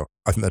moonshot.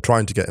 I think they're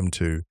trying to get him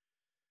to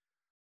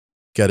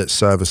get it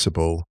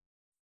serviceable,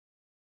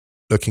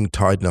 looking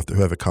tight enough that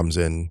whoever comes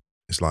in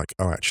is like,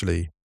 oh,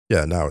 actually,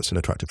 yeah, now it's an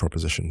attractive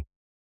proposition.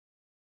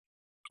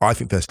 I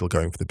think they're still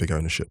going for the big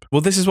ownership.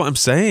 Well, this is what I'm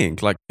saying.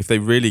 Like, if they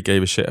really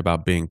gave a shit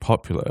about being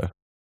popular,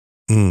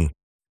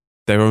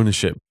 their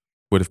ownership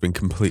would have been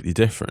completely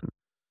different.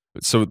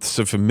 So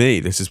for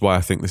me, this is why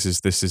I think this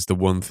is the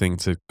one thing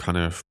to kind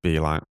of be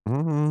like,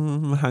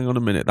 hang on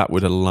a minute, that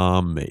would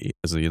alarm me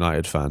as a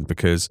United fan,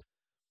 because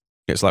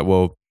it's like,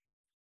 well,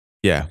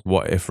 yeah,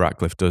 what if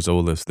Ratcliffe does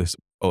all this,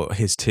 or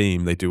his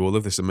team, they do all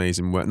of this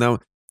amazing work. Now,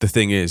 the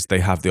thing is, they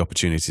have the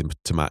opportunity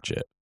to match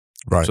it.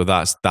 Right. So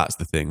that's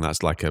the thing.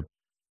 That's like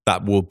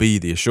that will be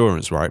the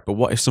assurance, right? But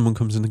what if someone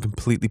comes in and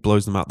completely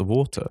blows them out the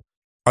water?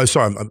 Oh,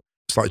 sorry, I'm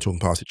slightly talking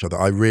past each other.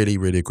 I really,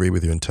 really agree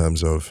with you in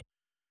terms of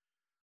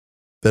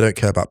they don't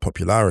care about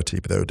popularity,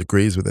 but there are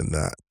degrees within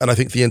that. And I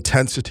think the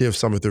intensity of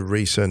some of the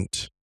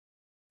recent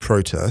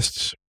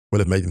protests will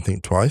have made them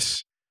think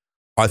twice.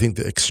 I think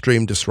the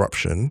extreme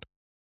disruption,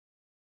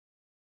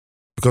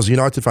 because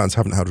United fans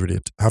haven't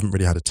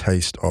really had a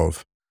taste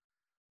of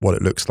what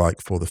it looks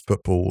like for the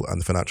football and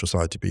the financial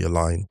side to be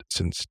aligned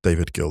since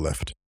David Gill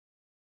left.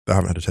 They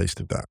haven't had a taste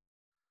of that.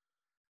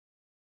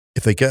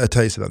 If they get a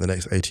taste of that in the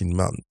next 18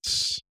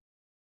 months,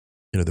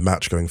 you know, the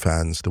match-going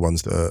fans, the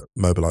ones that are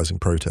mobilising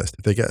protest,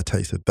 if they get a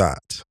taste of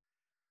that,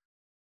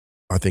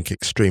 I think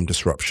extreme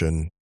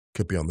disruption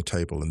could be on the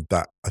table. And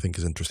that, I think,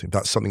 is interesting.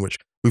 That's something which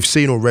we've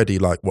seen already,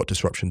 like what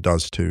disruption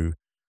does to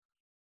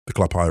the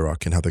club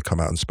hierarchy and how they've come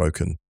out and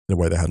spoken in a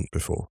way they hadn't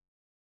before.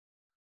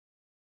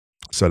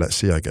 So let's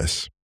see, I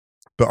guess.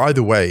 But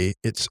either way,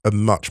 it's a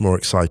much more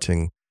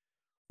exciting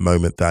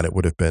moment than it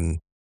would have been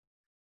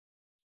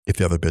if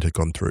the other bid had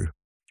gone through.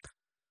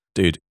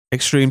 Dude,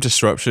 Extreme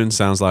Disruption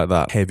sounds like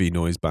that heavy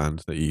noise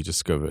band that you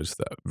discovered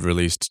that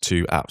released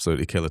 2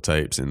 absolutely killer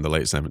tapes in the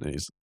late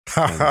 70s.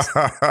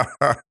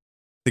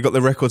 They got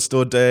the record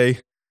store day,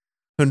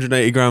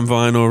 180 gram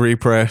vinyl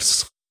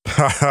repress.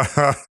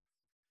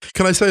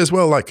 Can I say as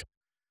well, like,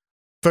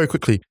 very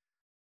quickly,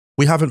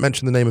 we haven't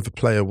mentioned the name of a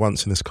player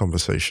once in this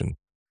conversation.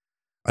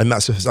 And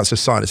that's a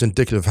sign. It's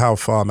indicative of how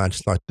far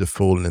Manchester United have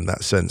fallen in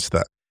that sense,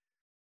 that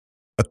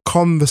a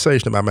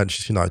conversation about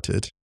Manchester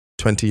United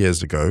 20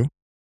 years ago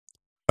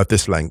of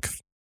this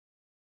length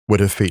would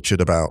have it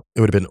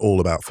would have been all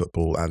about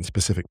football and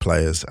specific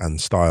players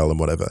and style and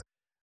whatever.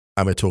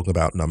 And we're talking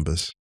about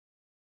numbers.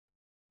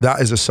 that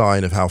is a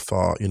sign of how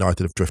far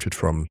United have drifted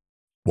from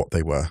what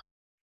they were.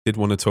 Did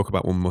want to talk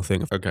about one more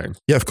thing. Okay.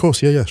 Yeah, of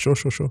course. Yeah. Sure.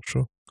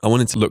 I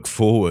wanted to look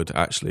forward,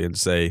 actually, and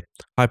say,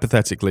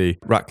 hypothetically,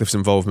 Ratcliffe's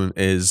involvement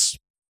is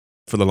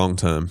for the long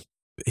term.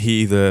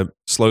 He either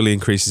slowly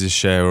increases his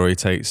share or he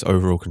takes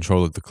overall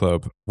control of the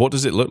club. What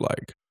does it look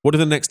like? What do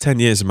the next 10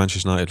 years of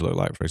Manchester United look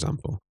like, for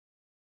example?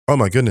 Oh,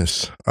 my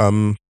goodness. I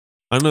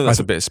know that's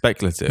a bit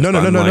speculative. No.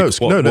 Let's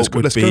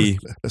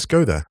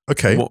go there.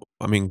 Okay. What,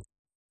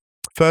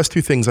 first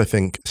two things, I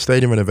think,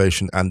 stadium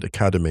renovation and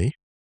academy.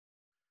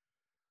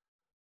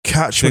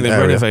 Catchment do you think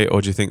they area. renovate,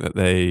 or do you think that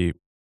they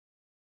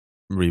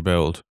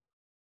rebuild?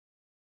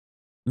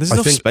 There's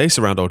enough space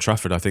around Old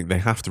Trafford. I think they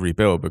have to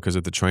rebuild because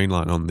of the train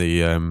line on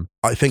the.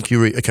 I think so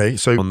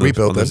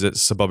rebuild then.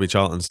 It's Sir Bobby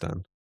Charlton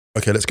stand.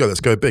 Okay, let's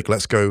go big.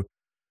 Let's go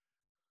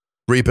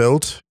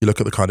rebuild. You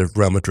look at the kind of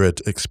Real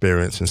Madrid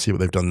experience and see what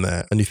they've done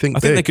there, and you think I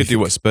think they could do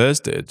what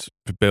Spurs did,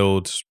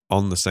 build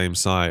on the same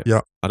site.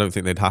 Yeah, I don't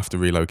think they'd have to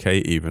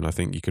relocate. Even I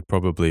think you could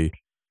probably.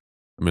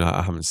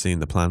 I haven't seen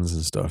the plans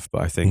and stuff,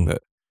 but I think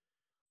that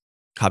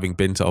having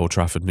been to Old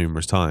Trafford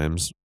numerous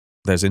times,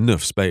 there's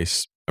enough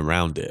space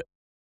around it.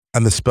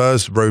 And the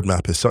Spurs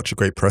roadmap is such a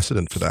great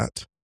precedent for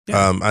that.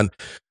 Yeah. And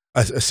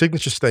a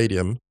signature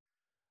stadium,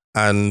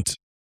 and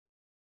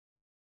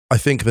I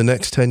think the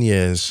next 10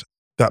 years,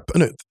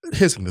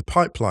 here's the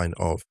pipeline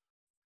of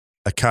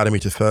academy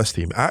to first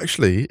team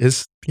actually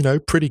is,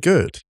 pretty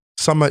good.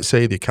 Some might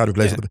say the academy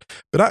plays,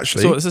 but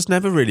actually... So it's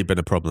never really been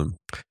a problem?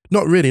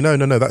 Not really, no.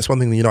 That's one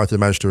thing the United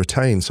managed to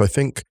retain. So I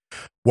think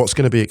what's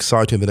going to be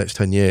exciting in the next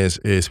 10 years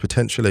is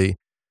potentially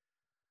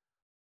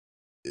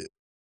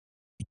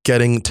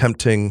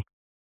tempting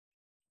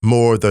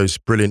more of those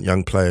brilliant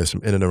young players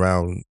from in and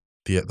around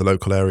the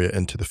local area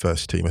into the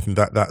first team. I think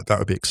that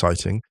would be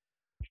exciting.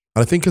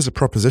 And I think as a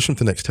proposition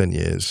for the next 10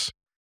 years,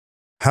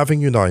 having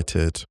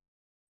United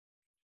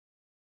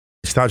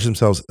establish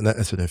themselves,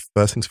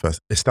 first things first,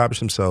 establish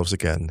themselves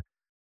again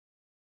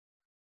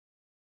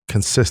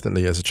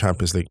consistently as a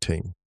Champions League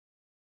team.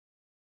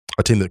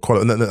 A team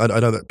that I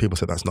know that people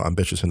say that's not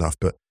ambitious enough,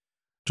 but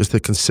just to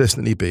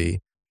consistently be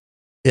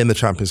in the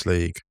Champions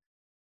League.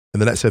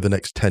 And then let's say the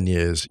next 10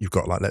 years, you've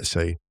got let's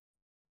say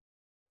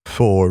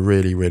 4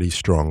 really, really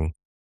strong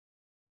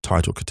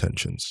title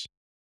contentions,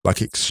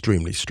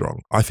 extremely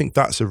strong. I think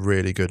that's a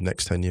really good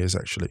next 10 years,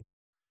 actually,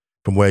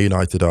 from where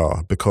United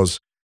are, because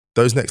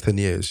those next 10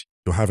 years,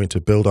 you're having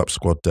to build up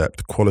squad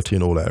depth, quality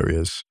in all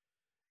areas,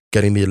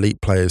 getting the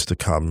elite players to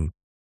come,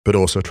 but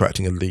also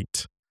attracting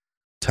elite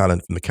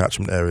talent from the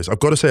catchment areas. I've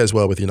got to say as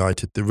well with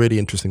United, the really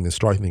interesting and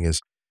striking thing is,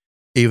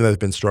 even though they've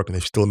been struggling,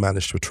 they've still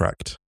managed to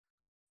attract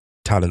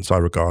talents I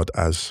regard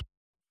as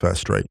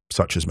first rate,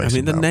 such as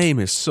Mason the Mount. name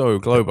is so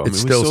global. It's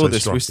still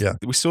so strong.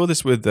 We saw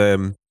this with,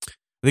 I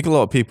think a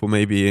lot of people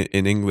maybe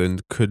in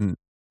England couldn't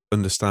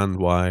understand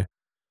why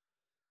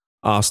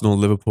Arsenal,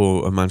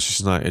 Liverpool and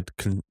Manchester United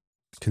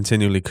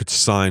continually could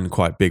sign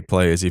quite big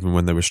players even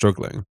when they were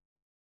struggling.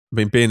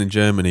 Being in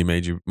Germany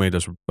made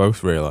us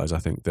both realise, I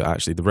think, that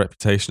actually the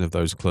reputation of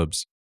those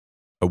clubs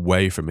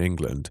away from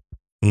England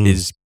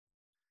is,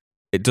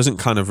 it doesn't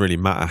kind of really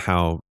matter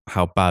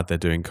how bad they're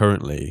doing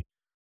currently.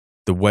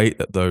 The weight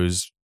that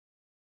those,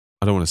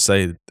 I don't want to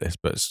say this,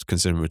 but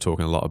considering we're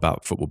talking a lot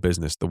about football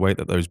business, the weight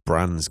that those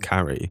brands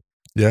carry.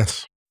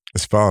 Yes,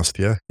 it's vast,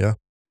 yeah.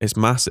 It's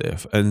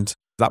massive. And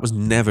that was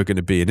never going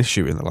to be an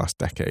issue in the last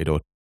decade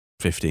or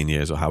 15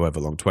 years or however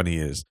long, 20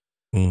 years.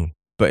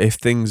 But if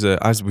things are,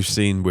 as we've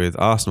seen with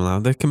Arsenal now,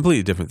 they're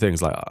completely different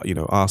things.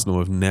 Arsenal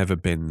have never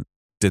been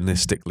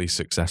dynastically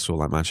successful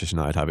like Manchester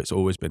United have. It's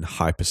always been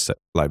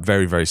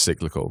very, very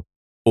cyclical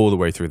all the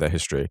way through their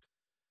history.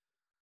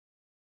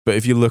 But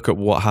if you look at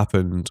what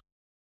happened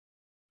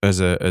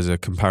as a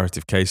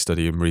comparative case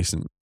study in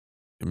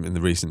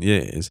the recent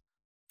years,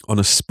 on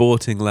a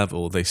sporting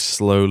level, they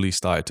slowly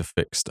started to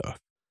fix stuff.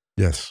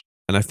 Yes.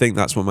 And I think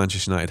that's what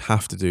Manchester United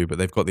have to do, but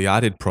they've got the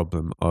added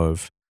problem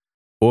of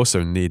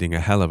also needing a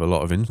hell of a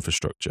lot of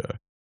infrastructure,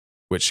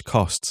 which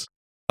costs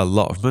a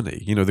lot of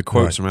money. The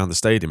quotes around the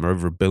stadium are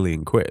over £1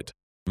 billion.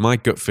 My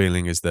gut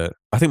feeling is that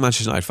I think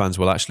Manchester United fans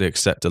will actually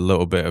accept a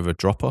little bit of a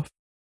drop-off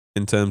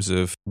in terms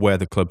of where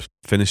the club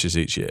finishes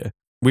each year.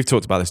 We've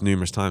talked about this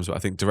numerous times, but I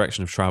think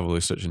direction of travel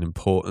is such an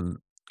important...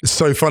 It's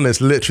so fun.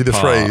 It's literally the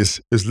phrase.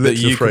 It's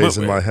literally the phrase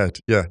in my head.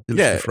 Yeah.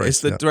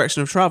 It's the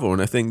direction of travel.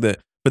 And I think that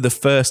for the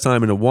first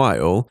time in a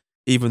while,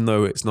 even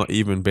though it's not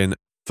even been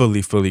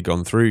fully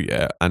gone through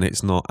yet, and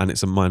it's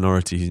a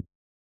minority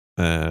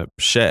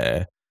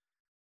share,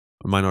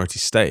 a minority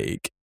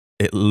stake,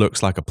 it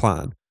looks like a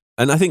plan.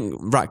 And I think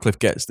Ratcliffe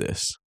gets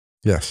this.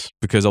 Yes.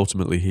 Because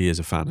ultimately he is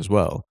a fan as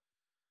well.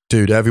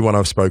 Dude, everyone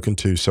I've spoken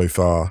to so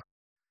far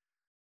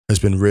has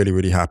been really,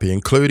 really happy,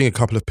 including a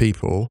couple of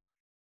people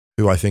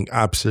who I think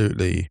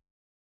absolutely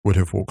would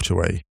have walked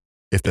away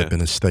if there'd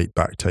been a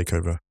state-backed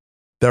takeover.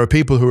 There are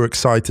people who are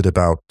excited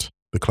about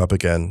the club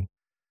again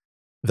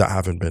that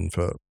haven't been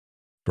for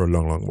a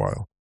long, long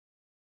while.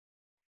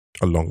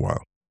 A long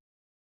while.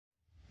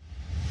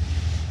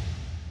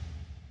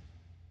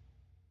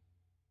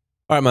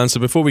 All right, man. So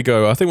before we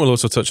go, I think we'll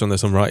also touch on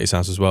this on Righty's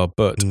House as well.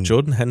 But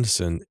Jordan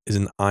Henderson is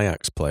an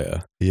Ajax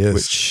player,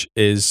 which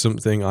is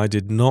something I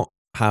did not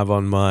have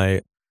on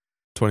my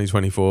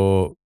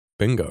 2024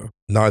 bingo.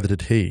 Neither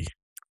did he,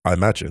 I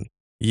imagine.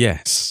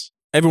 Yes.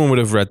 Everyone would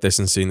have read this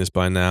and seen this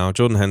by now.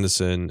 Jordan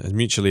Henderson has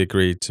mutually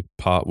agreed to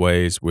part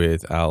ways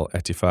with Al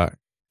Ettifaq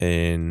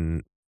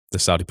in the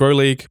Saudi Pro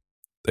League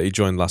that he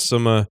joined last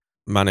summer,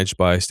 managed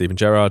by Steven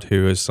Gerrard,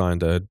 who has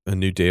signed a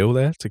new deal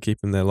there to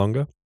keep him there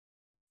longer.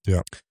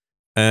 Yeah.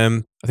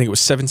 I think it was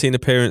 17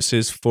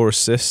 appearances, 4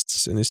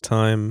 assists in his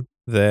time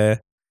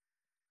there.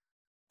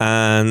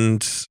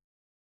 And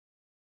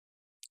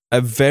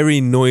a very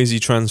noisy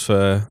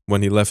transfer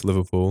when he left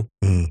Liverpool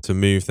to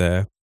move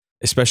there,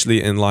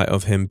 especially in light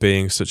of him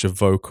being such a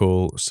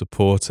vocal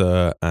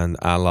supporter and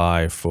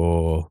ally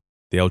for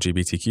the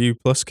LGBTQ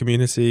plus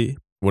community,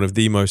 one of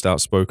the most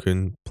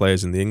outspoken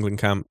players in the England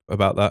camp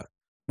about that.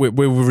 We're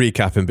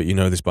recapping, but you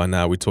know this by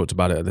now. We talked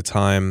about it at the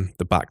time,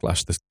 the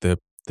backlash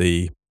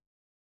the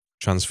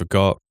transfer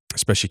got,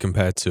 especially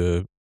compared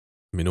to,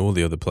 all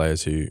the other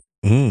players who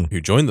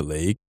joined the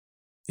league.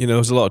 There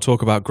was a lot of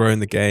talk about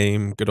growing the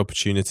game, good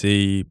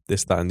opportunity,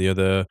 this, that, and the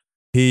other.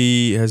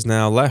 He has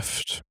now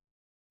left,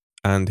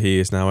 and he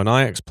is now an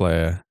Ajax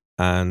player,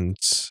 and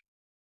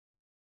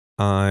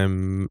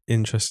I'm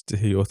interested to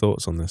hear your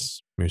thoughts on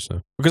this,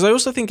 Musa. Because I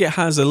also think it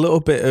has a little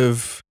bit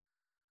of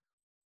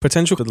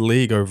potential for the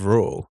league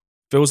overall.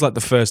 Feels like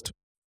the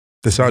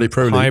Saudi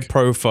Pro League. High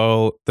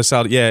profile,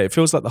 it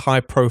feels like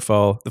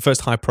the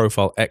first high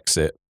profile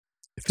exit.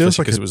 It feels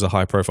like because it was a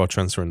high profile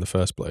transfer in the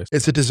first place.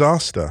 It's a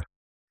disaster.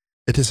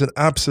 It is an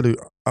absolute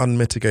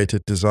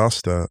unmitigated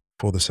disaster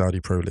for the Saudi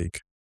Pro League.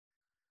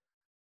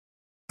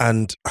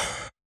 And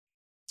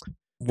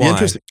why?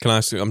 Can I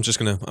ask you? I'm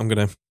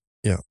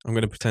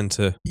gonna pretend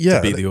to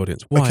be the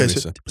audience. Why? Okay,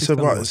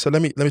 so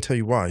let me tell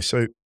you why.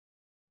 So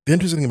the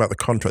interesting thing about the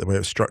contract, the way it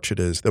was structured,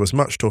 is there was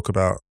much talk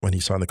about when he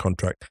signed the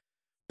contract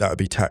that would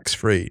be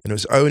tax-free. And it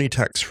was only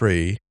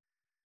tax-free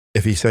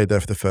if he stayed there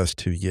for the first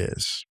 2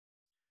 years.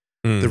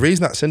 The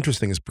reason that's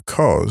interesting is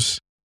because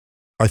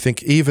I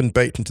think even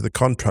baked into the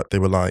contract, they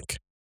were like,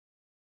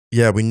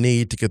 yeah, we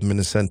need to give them an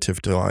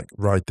incentive to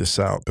ride this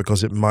out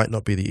because it might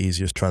not be the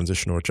easiest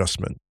transition or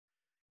adjustment.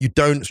 You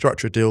don't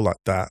structure a deal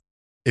like that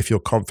if you're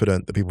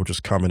confident that people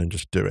just come in and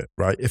just do it,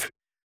 right? If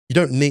you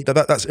don't need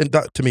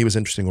that to me was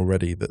interesting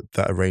already,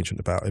 that arrangement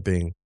about it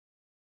being.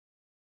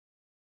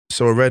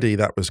 So already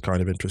that was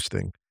kind of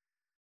interesting.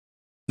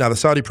 Now, the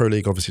Saudi Pro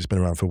League obviously has been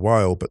around for a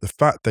while, but the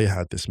fact they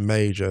had this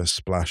major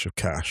splash of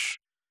cash,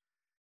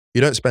 you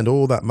don't spend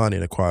all that money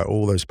and acquire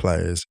all those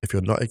players if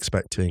you're not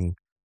expecting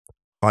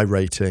high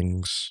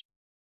ratings,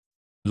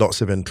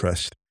 lots of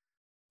interest.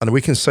 And we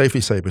can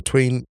safely say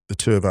between the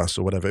two of us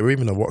or whatever, or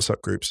even the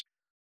WhatsApp groups,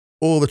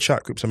 all the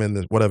chat groups I'm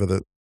in, whatever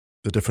the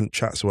different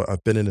chats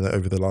I've been in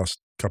over the last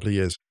couple of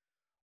years,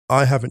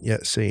 I haven't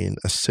yet seen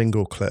a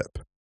single clip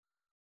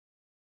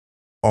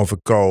of a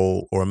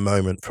goal or a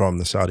moment from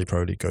the Saudi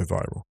Pro League go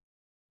viral.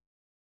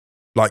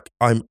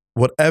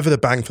 Whatever the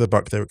bang for the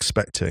buck they're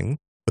expecting,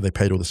 when they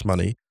paid all this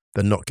money,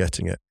 they're not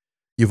getting it.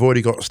 You've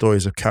already got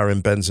stories of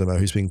Karim Benzema,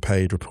 who's being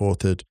paid,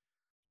 reported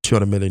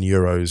 200 million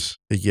euros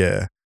a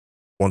year,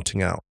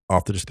 wanting out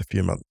after just a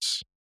few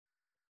months.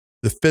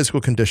 The physical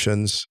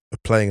conditions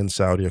of playing in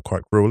Saudi are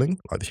quite grueling.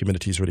 The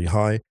humidity is really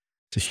high.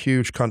 It's a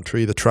huge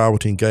country. The travel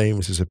between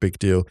games is a big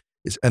deal.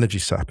 It's energy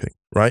sapping,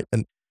 right?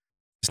 And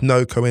it's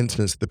no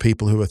coincidence that the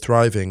people who are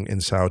thriving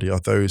in Saudi are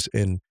those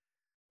in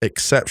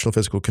exceptional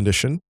physical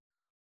condition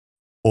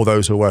or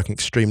those who are working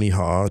extremely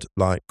hard,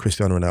 like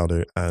Cristiano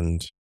Ronaldo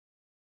and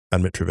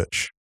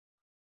Mitrovic.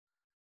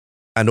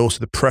 And also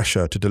the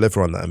pressure to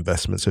deliver on that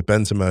investment. So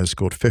Benzema has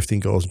scored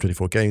 15 goals in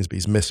 24 games, but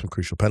he's missed some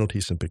crucial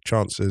penalties, some big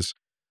chances.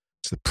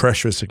 So the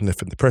pressure is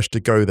significant. The pressure to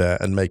go there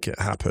and make it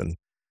happen.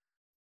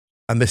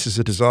 And this is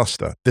a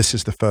disaster. This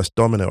is the first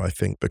domino, I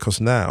think,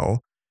 because now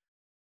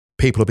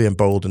people are being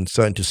bold and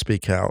starting to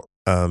speak out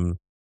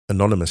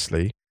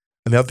anonymously.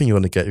 And the other thing you're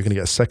going to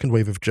get a second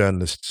wave of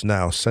journalists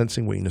now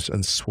sensing weakness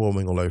and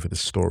swarming all over this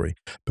story.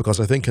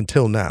 Because I think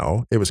until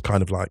now, it was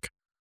kind of like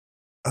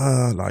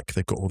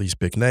they've got all these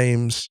big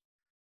names,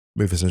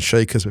 movers and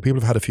shakers, but people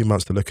have had a few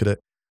months to look at it.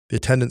 The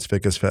attendance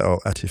figures for Al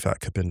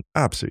Ettifaq have been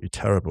absolutely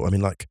terrible. I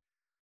mean,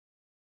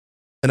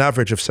 an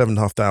average of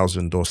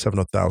 7,500 or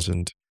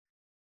 7,000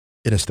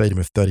 in a stadium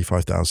of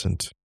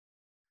 35,000.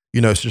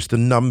 It's just the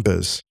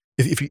numbers.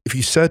 If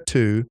you said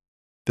to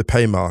the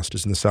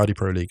paymasters in the Saudi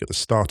Pro League at the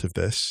start of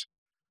this,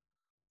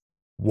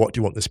 what do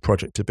you want this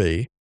project to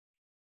be?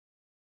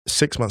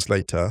 6 months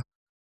later,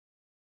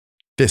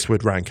 this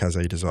would rank as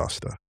a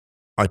disaster.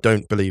 I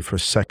don't believe for a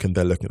second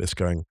they're looking at this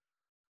going,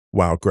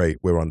 wow, great,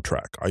 we're on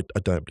track. I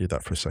don't believe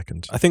that for a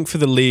second. I think for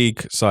the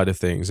league side of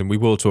things, and we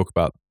will talk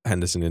about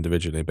Henderson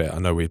individually a bit. I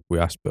know we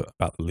asked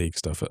about the league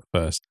stuff at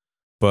first,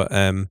 but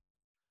I'm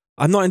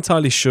not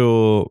entirely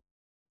sure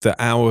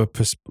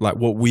like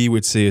what we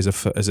would see as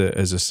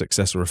a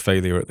success or a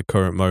failure at the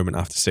current moment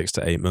after 6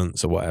 to 8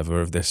 months or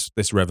whatever of this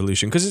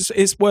revolution, because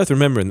it's worth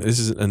remembering that this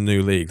isn't a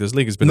new league. This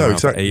league has been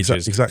around for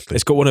ages. Exactly.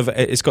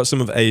 It's got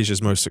some of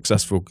Asia's most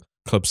successful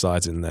club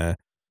sides in there,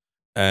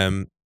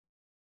 and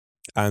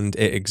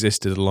it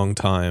existed a long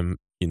time,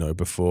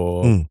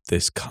 before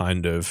this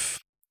kind of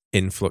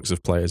influx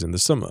of players in the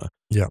summer.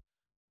 Yeah.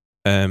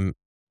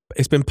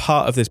 It's been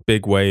part of this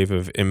big wave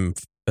of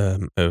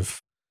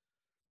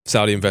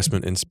Saudi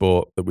investment in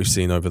sport that we've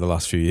seen over the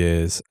last few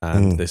years,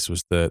 and this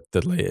was the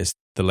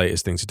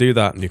latest thing to do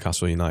that.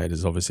 Newcastle United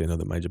is obviously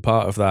another major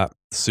part of that.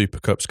 The Super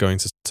Cup's going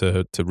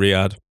to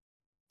Riyadh.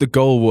 The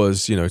goal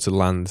was, to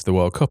land the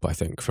World Cup, I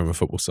think, from a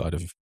football side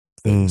of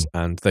things,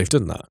 and they've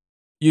done that.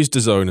 Use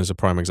DAZN as a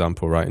prime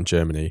example, right? In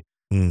Germany,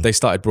 they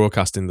started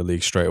broadcasting the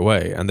league straight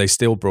away, and they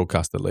still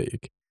broadcast the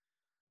league.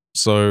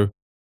 So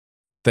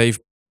they've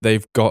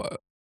got.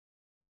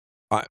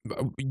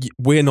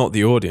 We're not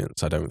the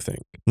audience, I don't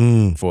think,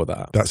 for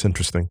that. That's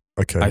interesting.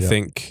 Okay, I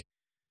think.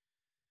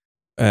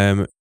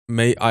 I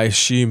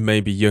assume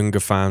maybe younger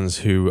fans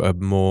who are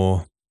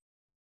more,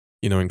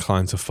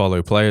 inclined to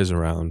follow players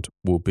around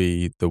will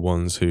be the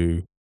ones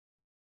who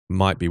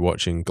might be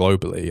watching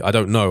globally. I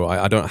don't know.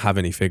 I don't have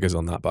any figures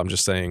on that, but I'm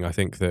just saying. I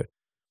think that.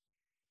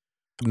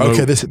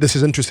 Okay, this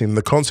is interesting.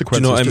 The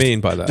consequences. Do you know what I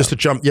mean by that? Just to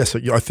jump, yes,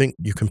 I think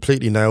you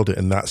completely nailed it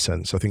in that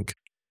sense. I think.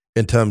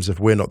 In terms of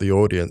we're not the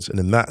audience, and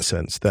in that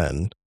sense,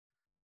 then,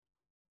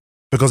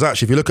 because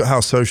actually, if you look at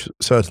how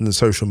certain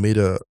social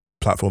media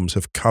platforms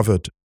have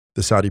covered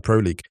the Saudi Pro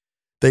League,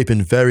 they've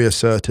been very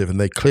assertive, and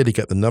they clearly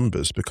get the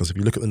numbers, because if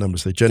you look at the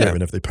numbers they generate,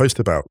 and if they post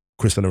about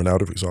Cristiano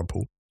Ronaldo, for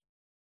example,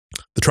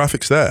 the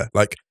traffic's there.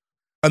 Like,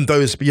 and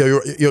those,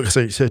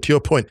 so to your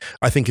point,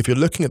 I think if you're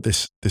looking at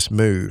this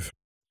move,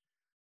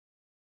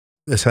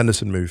 this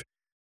Henderson move,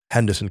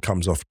 Henderson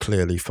comes off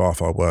clearly far,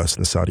 far worse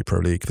than the Saudi Pro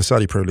League. The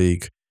Saudi Pro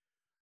League.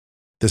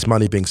 This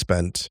money being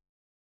spent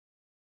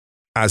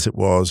as it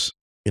was,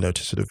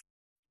 to sort of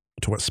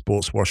talk about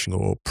sports washing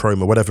or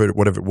promo, whatever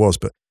it was.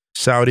 But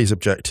Saudi's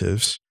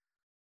objectives,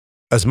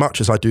 as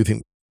much as I do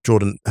think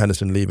Jordan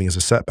Henderson leaving is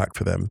a setback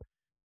for them,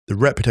 the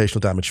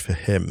reputational damage for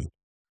him,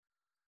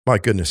 my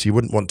goodness, you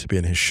wouldn't want to be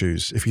in his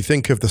shoes. If you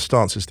think of the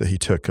stances that he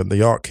took and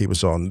the arc he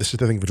was on, this is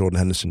the thing for Jordan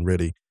Henderson,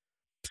 really.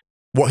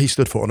 What he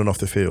stood for on and off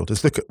the field.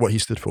 Let's look at what he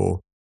stood for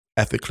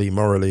ethically,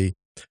 morally,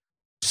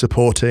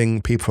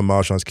 supporting people from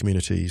marginalised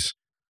communities,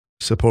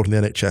 supporting the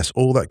NHS,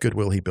 all that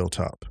goodwill he built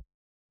up.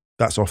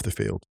 That's off the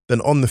field.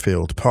 Then on the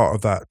field, part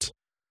of that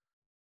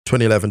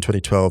 2011,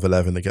 2012,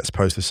 11 that gets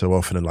posted so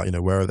often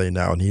and where are they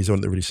now? And he's the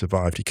one that really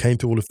survived. He came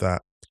through all of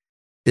that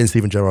in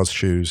Steven Gerrard's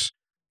shoes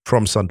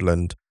from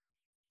Sunderland,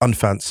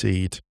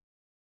 unfancied,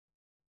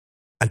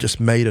 and just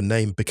made a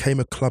name, became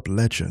a club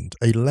legend,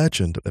 a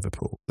legend at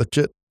Liverpool,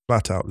 legit,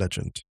 flat out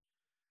legend.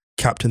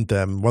 Captained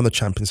them, won the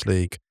Champions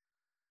League.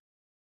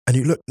 And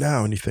you look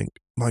now and you think,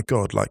 my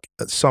God,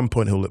 at some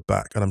point he'll look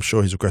back, and I'm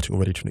sure he's regretting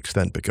already to an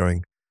extent, but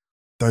going,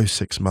 those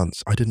 6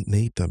 months, I didn't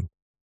need them.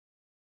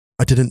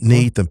 I didn't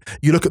need them.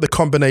 You look at the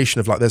combination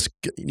of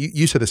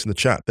you said this in the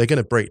chat, they're going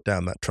to break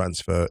down that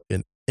transfer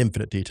in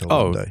infinite detail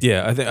one day.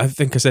 Yeah, I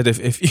think I said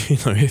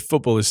if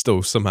football is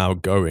still somehow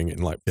going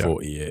in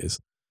 40 years,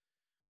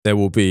 there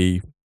will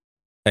be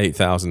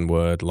 8,000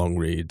 word long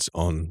reads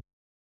on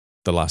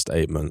the last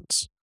 8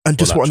 months. And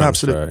just what an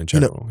absolute, in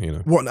general,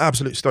 what an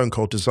absolute stone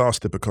cold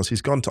disaster, because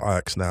he's gone to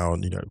Ajax now,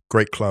 and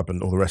great club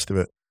and all the rest of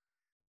it.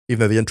 Even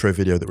though the intro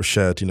video that was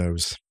shared,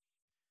 was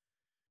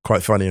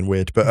quite funny and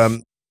weird, but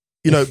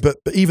but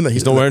even though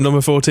he's not wearing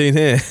number 14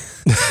 here,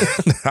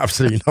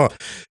 absolutely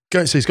not.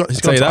 So he's gone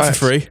to Ajax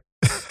for free.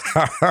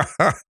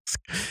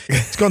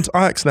 He's gone to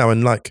Ajax now,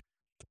 and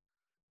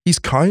he's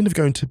kind of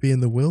going to be in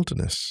the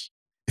wilderness.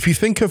 If you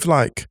think of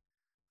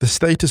the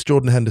status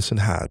Jordan Henderson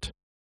had,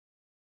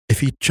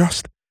 if he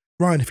just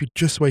waited if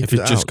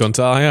he'd just gone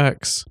to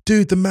Ajax.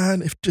 Dude, the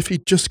man, if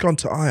he'd just gone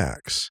to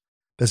Ajax,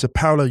 there's a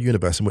parallel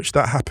universe in which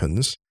that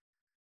happens,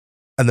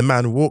 and the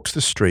man walks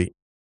the street,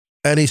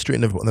 any street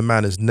in Liverpool, and the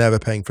man is never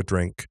paying for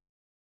drink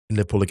in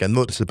Liverpool again.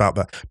 Not just about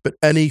that, but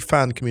any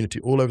fan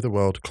community all over the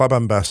world, club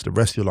ambassador,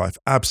 rest of your life,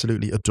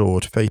 absolutely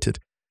adored, fated.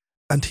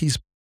 And he's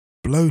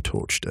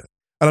blowtorched it.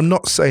 And I'm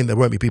not saying there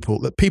won't be people,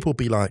 that people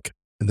be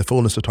in the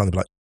fullness of time,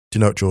 they'll be do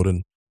you know what,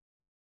 Jordan?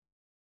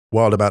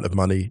 Wild amount of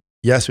money.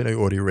 Yes, we know you're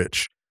already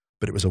rich,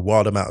 but it was a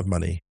wild amount of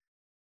money.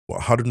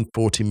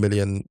 140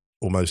 million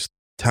almost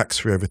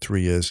tax-free over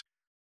 3 years.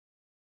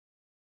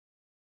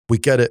 We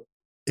get it.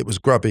 It was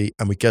grubby,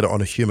 and we get it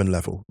on a human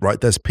level,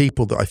 right? There's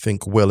people that I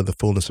think will in the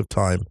fullness of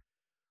time.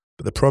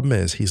 But the problem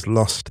is he's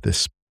lost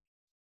this,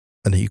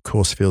 and he of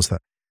course feels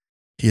that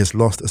he has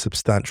lost a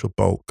substantial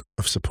bulk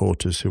of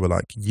supporters who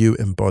were you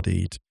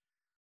embodied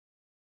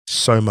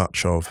so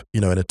much of,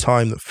 in a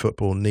time that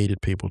football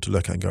needed people to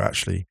look at and go,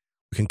 actually,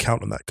 we can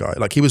count on that guy.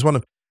 He was one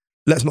of,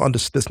 let's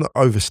not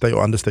overstate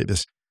or understate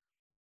this.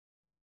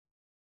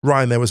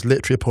 Ryan, there was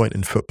literally a point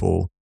in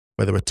football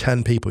where there were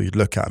 10 people you'd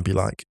look at and be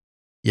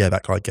yeah,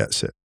 that guy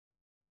gets it.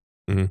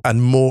 Mm-hmm.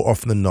 And more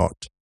often than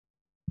not,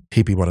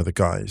 he'd be one of the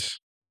guys.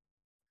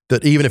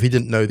 that even if he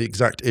didn't know the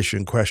exact issue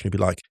in question, he'd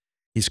be like,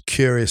 he's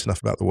curious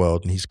enough about the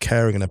world and he's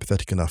caring and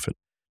empathetic enough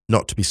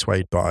not to be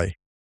swayed by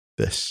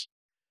this.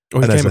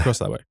 Or he came across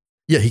that way.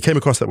 Yeah, he came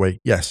across that way,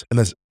 yes.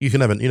 And you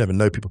never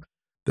know people.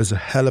 There's a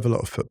hell of a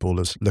lot of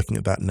footballers looking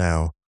at that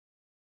now,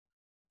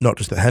 not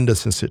just the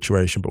Henderson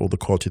situation, but all the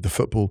quality of the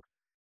football,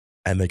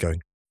 and they're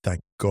going,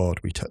 thank God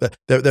we...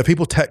 There are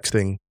people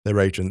texting their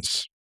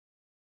agents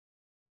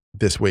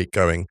this week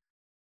going,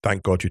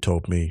 thank God you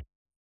told me.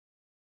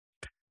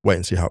 Wait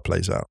and see how it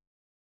plays out.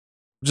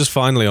 Just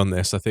finally on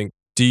this, I think,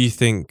 do you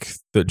think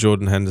that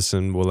Jordan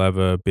Henderson will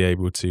ever be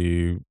able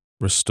to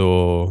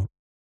restore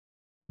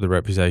the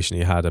reputation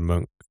he had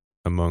among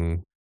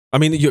I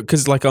mean,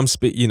 because like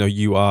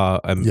you are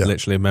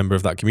literally a member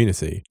of that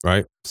community,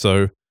 right?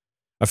 So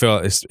I feel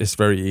like it's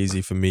very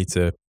easy for me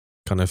to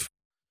kind of,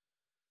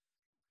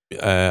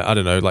 I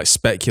don't know, like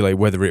speculate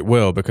whether it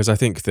will, because I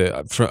think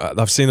that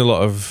I've seen a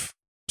lot of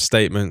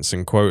statements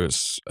and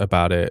quotes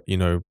about it,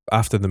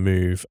 after the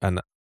move and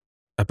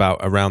about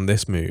around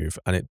this move,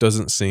 and it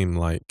doesn't seem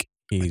like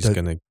he's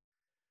going to.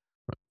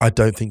 I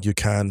don't think you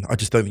can. I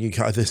just don't think you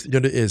can. This,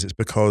 what it is? It's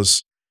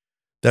because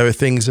there are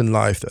things in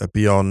life that are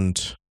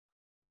beyond.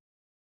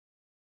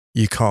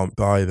 You can't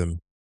buy them.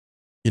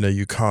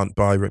 You can't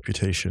buy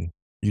reputation.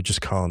 You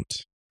just can't.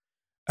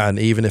 And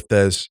even if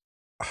there's,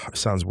 it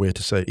sounds weird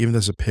to say, even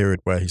there's a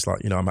period where he's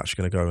like, I'm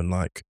actually going to go and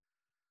like,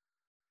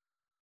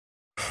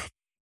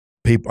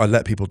 I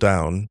let people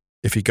down.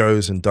 If he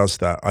goes and does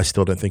that, I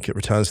still don't think it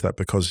returns that,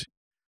 because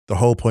the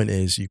whole point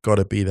is you've got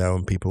to be there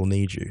when people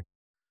need you.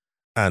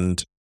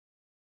 And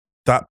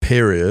that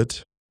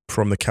period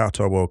from the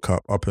Qatar World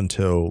Cup up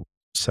until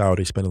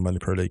Saudi spending money in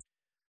the Pro League,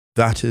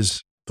 that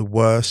is the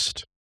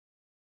worst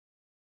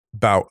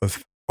bout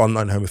of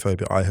online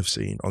homophobia I have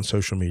seen on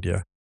social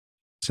media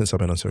since I've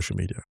been on social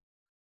media.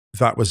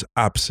 That was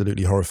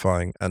absolutely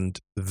horrifying. And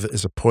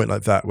there's a point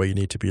like that where you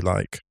need to be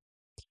like,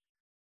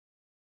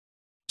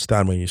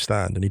 stand where you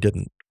stand. And he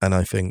didn't. And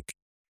I think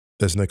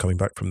there's no coming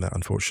back from that,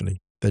 unfortunately.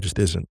 There just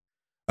isn't.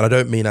 And I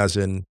don't mean as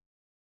in,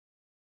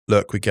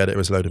 look, we get it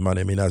was a load of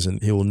money. I mean as in,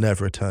 he will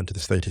never return to the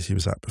status he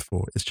was at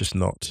before. It's just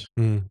not.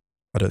 I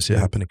don't see it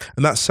happening.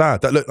 And that's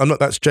sad.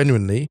 That's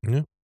genuinely,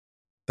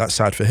 that's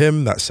sad for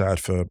him. That's sad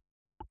for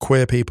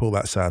queer people.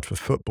 That's sad for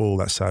football.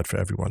 That's sad for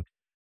everyone.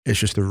 It's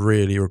just a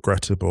really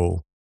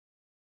regrettable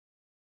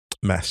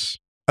mess.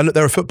 And look,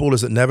 there are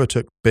footballers that never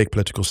took big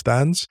political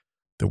stands,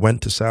 that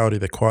went to Saudi,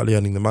 they're quietly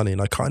earning the money. And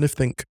I kind of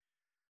think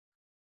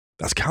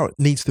that's how it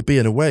needs to be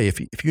in a way. If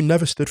you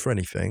never stood for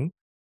anything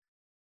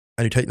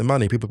and you take the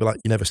money, people will be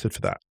like, you never stood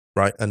for that,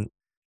 right?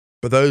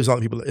 But those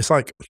aren't people. It's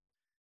like,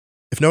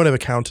 if no one ever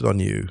counted on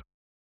you,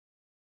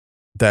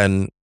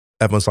 then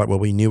everyone's like, well,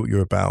 we knew what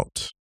you're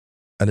about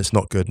and it's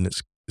not good and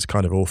it's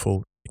kind of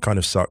awful. It kind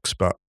of sucks,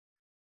 but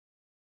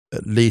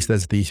at least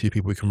there's these few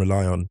people we can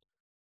rely on.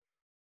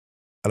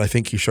 And I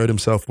think he showed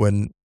himself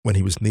when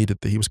he was needed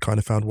that he was kind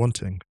of found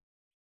wanting.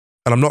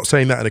 And I'm not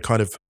saying that in a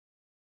kind of,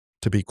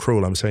 to be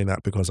cruel. I'm saying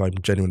that because I'm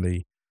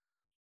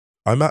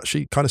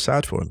actually kind of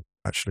sad for him,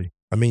 actually.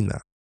 I mean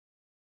that.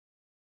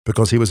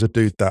 Because he was a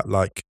dude that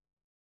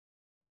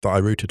I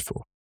rooted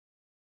for.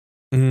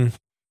 Mm.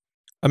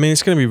 I mean,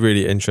 it's going to be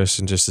really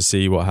interesting just to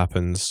see what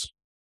happens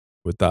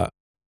with that,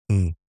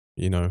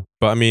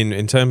 But I mean,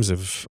 in terms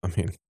of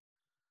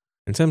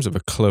a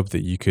club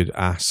that you could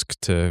ask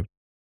to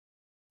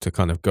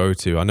kind of go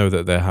to, I know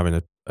that they're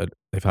having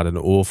they've had an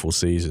awful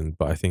season,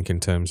 but I think in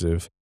terms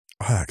of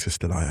Ajax is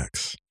still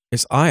Ajax.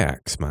 It's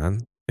Ajax,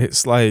 man.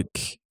 It's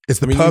like it's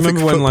the perfect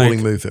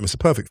footballing move. It's a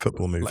perfect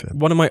football move.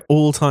 One of my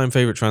all-time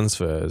favorite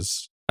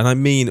transfers, and I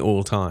mean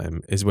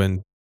all-time, is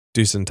when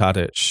Dusan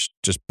Tadic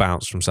just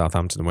bounced from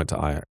Southampton and went to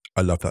Ajax.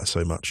 I love that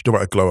so much. Do you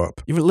want to glow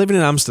up? You're living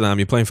in Amsterdam.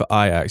 You're playing for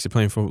Ajax. You're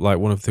playing for like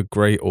one of the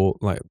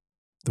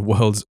the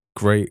world's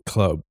great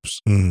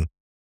clubs.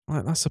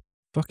 Like that's a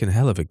fucking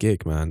hell of a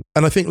gig, man.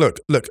 And I think, look.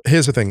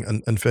 Here's the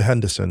thing, and for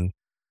Henderson,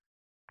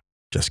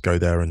 just go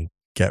there and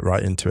get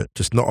right into it.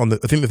 Just not on the.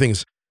 I think the thing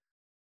is,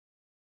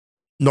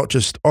 not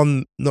just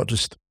on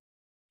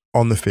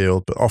the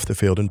field, but off the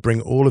field, and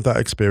bring all of that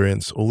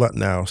experience, all that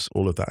nous,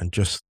 all of that, and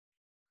just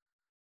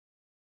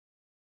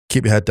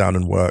keep your head down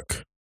and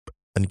work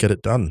and get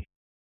it done.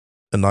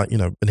 And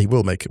and he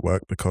will make it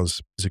work because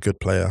he's a good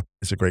player.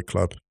 It's a great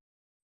club.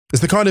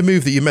 It's the kind of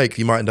move that you make,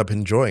 you might end up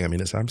enjoying. I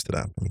mean, it's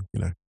Amsterdam.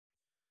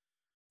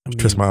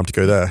 Twist my arm to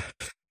go there.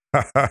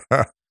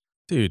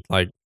 Dude,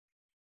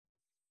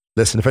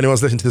 listen, if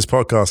anyone's listening to this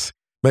podcast,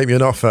 make me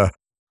an offer.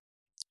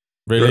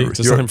 Really?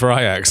 To sign for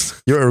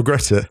Ajax? You won't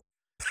regret it.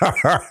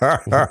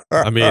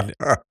 I mean,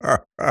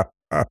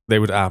 they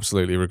would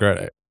absolutely regret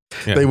it.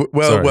 Yeah.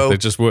 They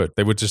just would.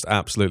 They would just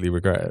absolutely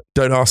regret it.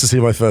 Don't ask to see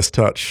my first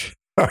touch.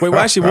 Wait, well,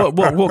 actually,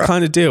 what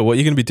kind of deal? What are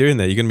you going to be doing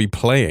there? You're going to be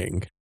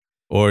playing?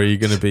 Or are you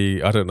going to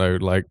be, I don't know,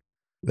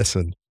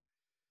 Listen,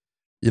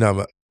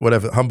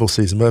 whatever, humble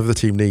season, whatever the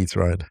team needs,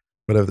 right?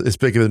 Whatever, it's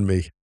bigger than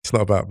me. It's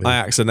not about me.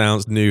 Ajax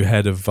announced new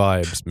head of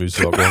vibes,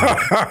 Musa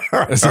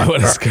Ogbonna. That's not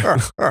what it's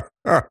going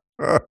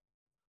on.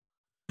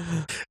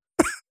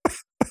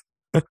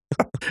 The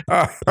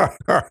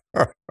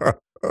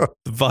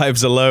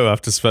vibes are low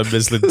after Sven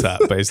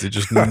Mislintat basically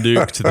just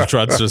nuked the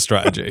transfer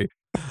strategy.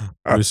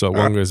 Musa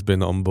Okwonga has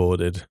been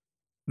onboarded.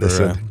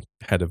 Listen,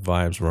 head of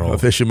vibes role.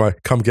 I've issued my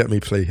come get me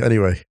plea.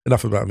 Anyway,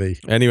 enough about me.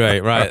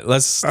 Anyway, right,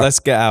 let's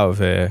get out of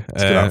here.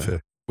 Let's get out of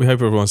here. We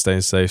hope everyone's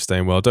staying safe,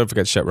 staying well. Don't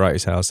forget to check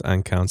Wrighty's House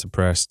and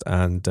Counterpressed.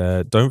 And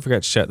don't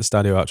forget to check the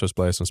Stadio Outros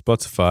playlist on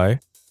Spotify.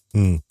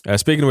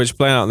 Speaking of which,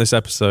 playing out on this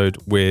episode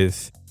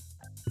with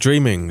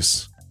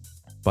Dreamings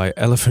by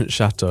Elephant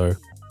Chateau.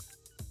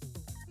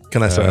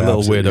 Can I say a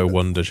little weirdo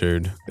wonder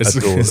tune? I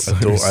adore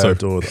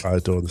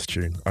this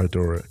tune. I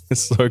adore it.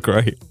 It's so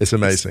great. It's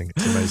amazing.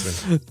 It's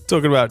amazing.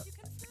 Talking about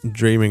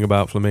dreaming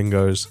about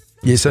flamingos.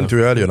 You sent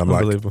through earlier, and I'm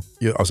like, I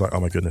was like, oh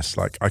my goodness,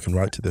 like I can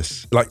write to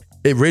this. Like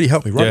it really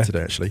helped me write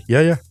today, actually.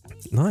 Yeah.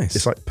 Nice.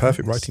 It's like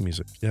perfect writing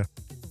music. Yeah.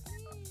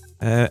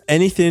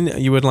 Anything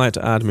you would like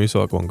to add, Musa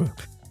Okwonga?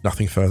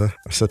 Nothing further.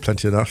 I've said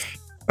plenty enough.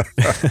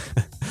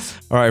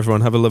 All right,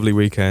 everyone. Have a lovely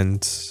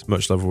weekend.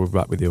 Much love. We'll be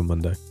back with you on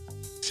Monday.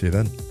 See you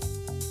then.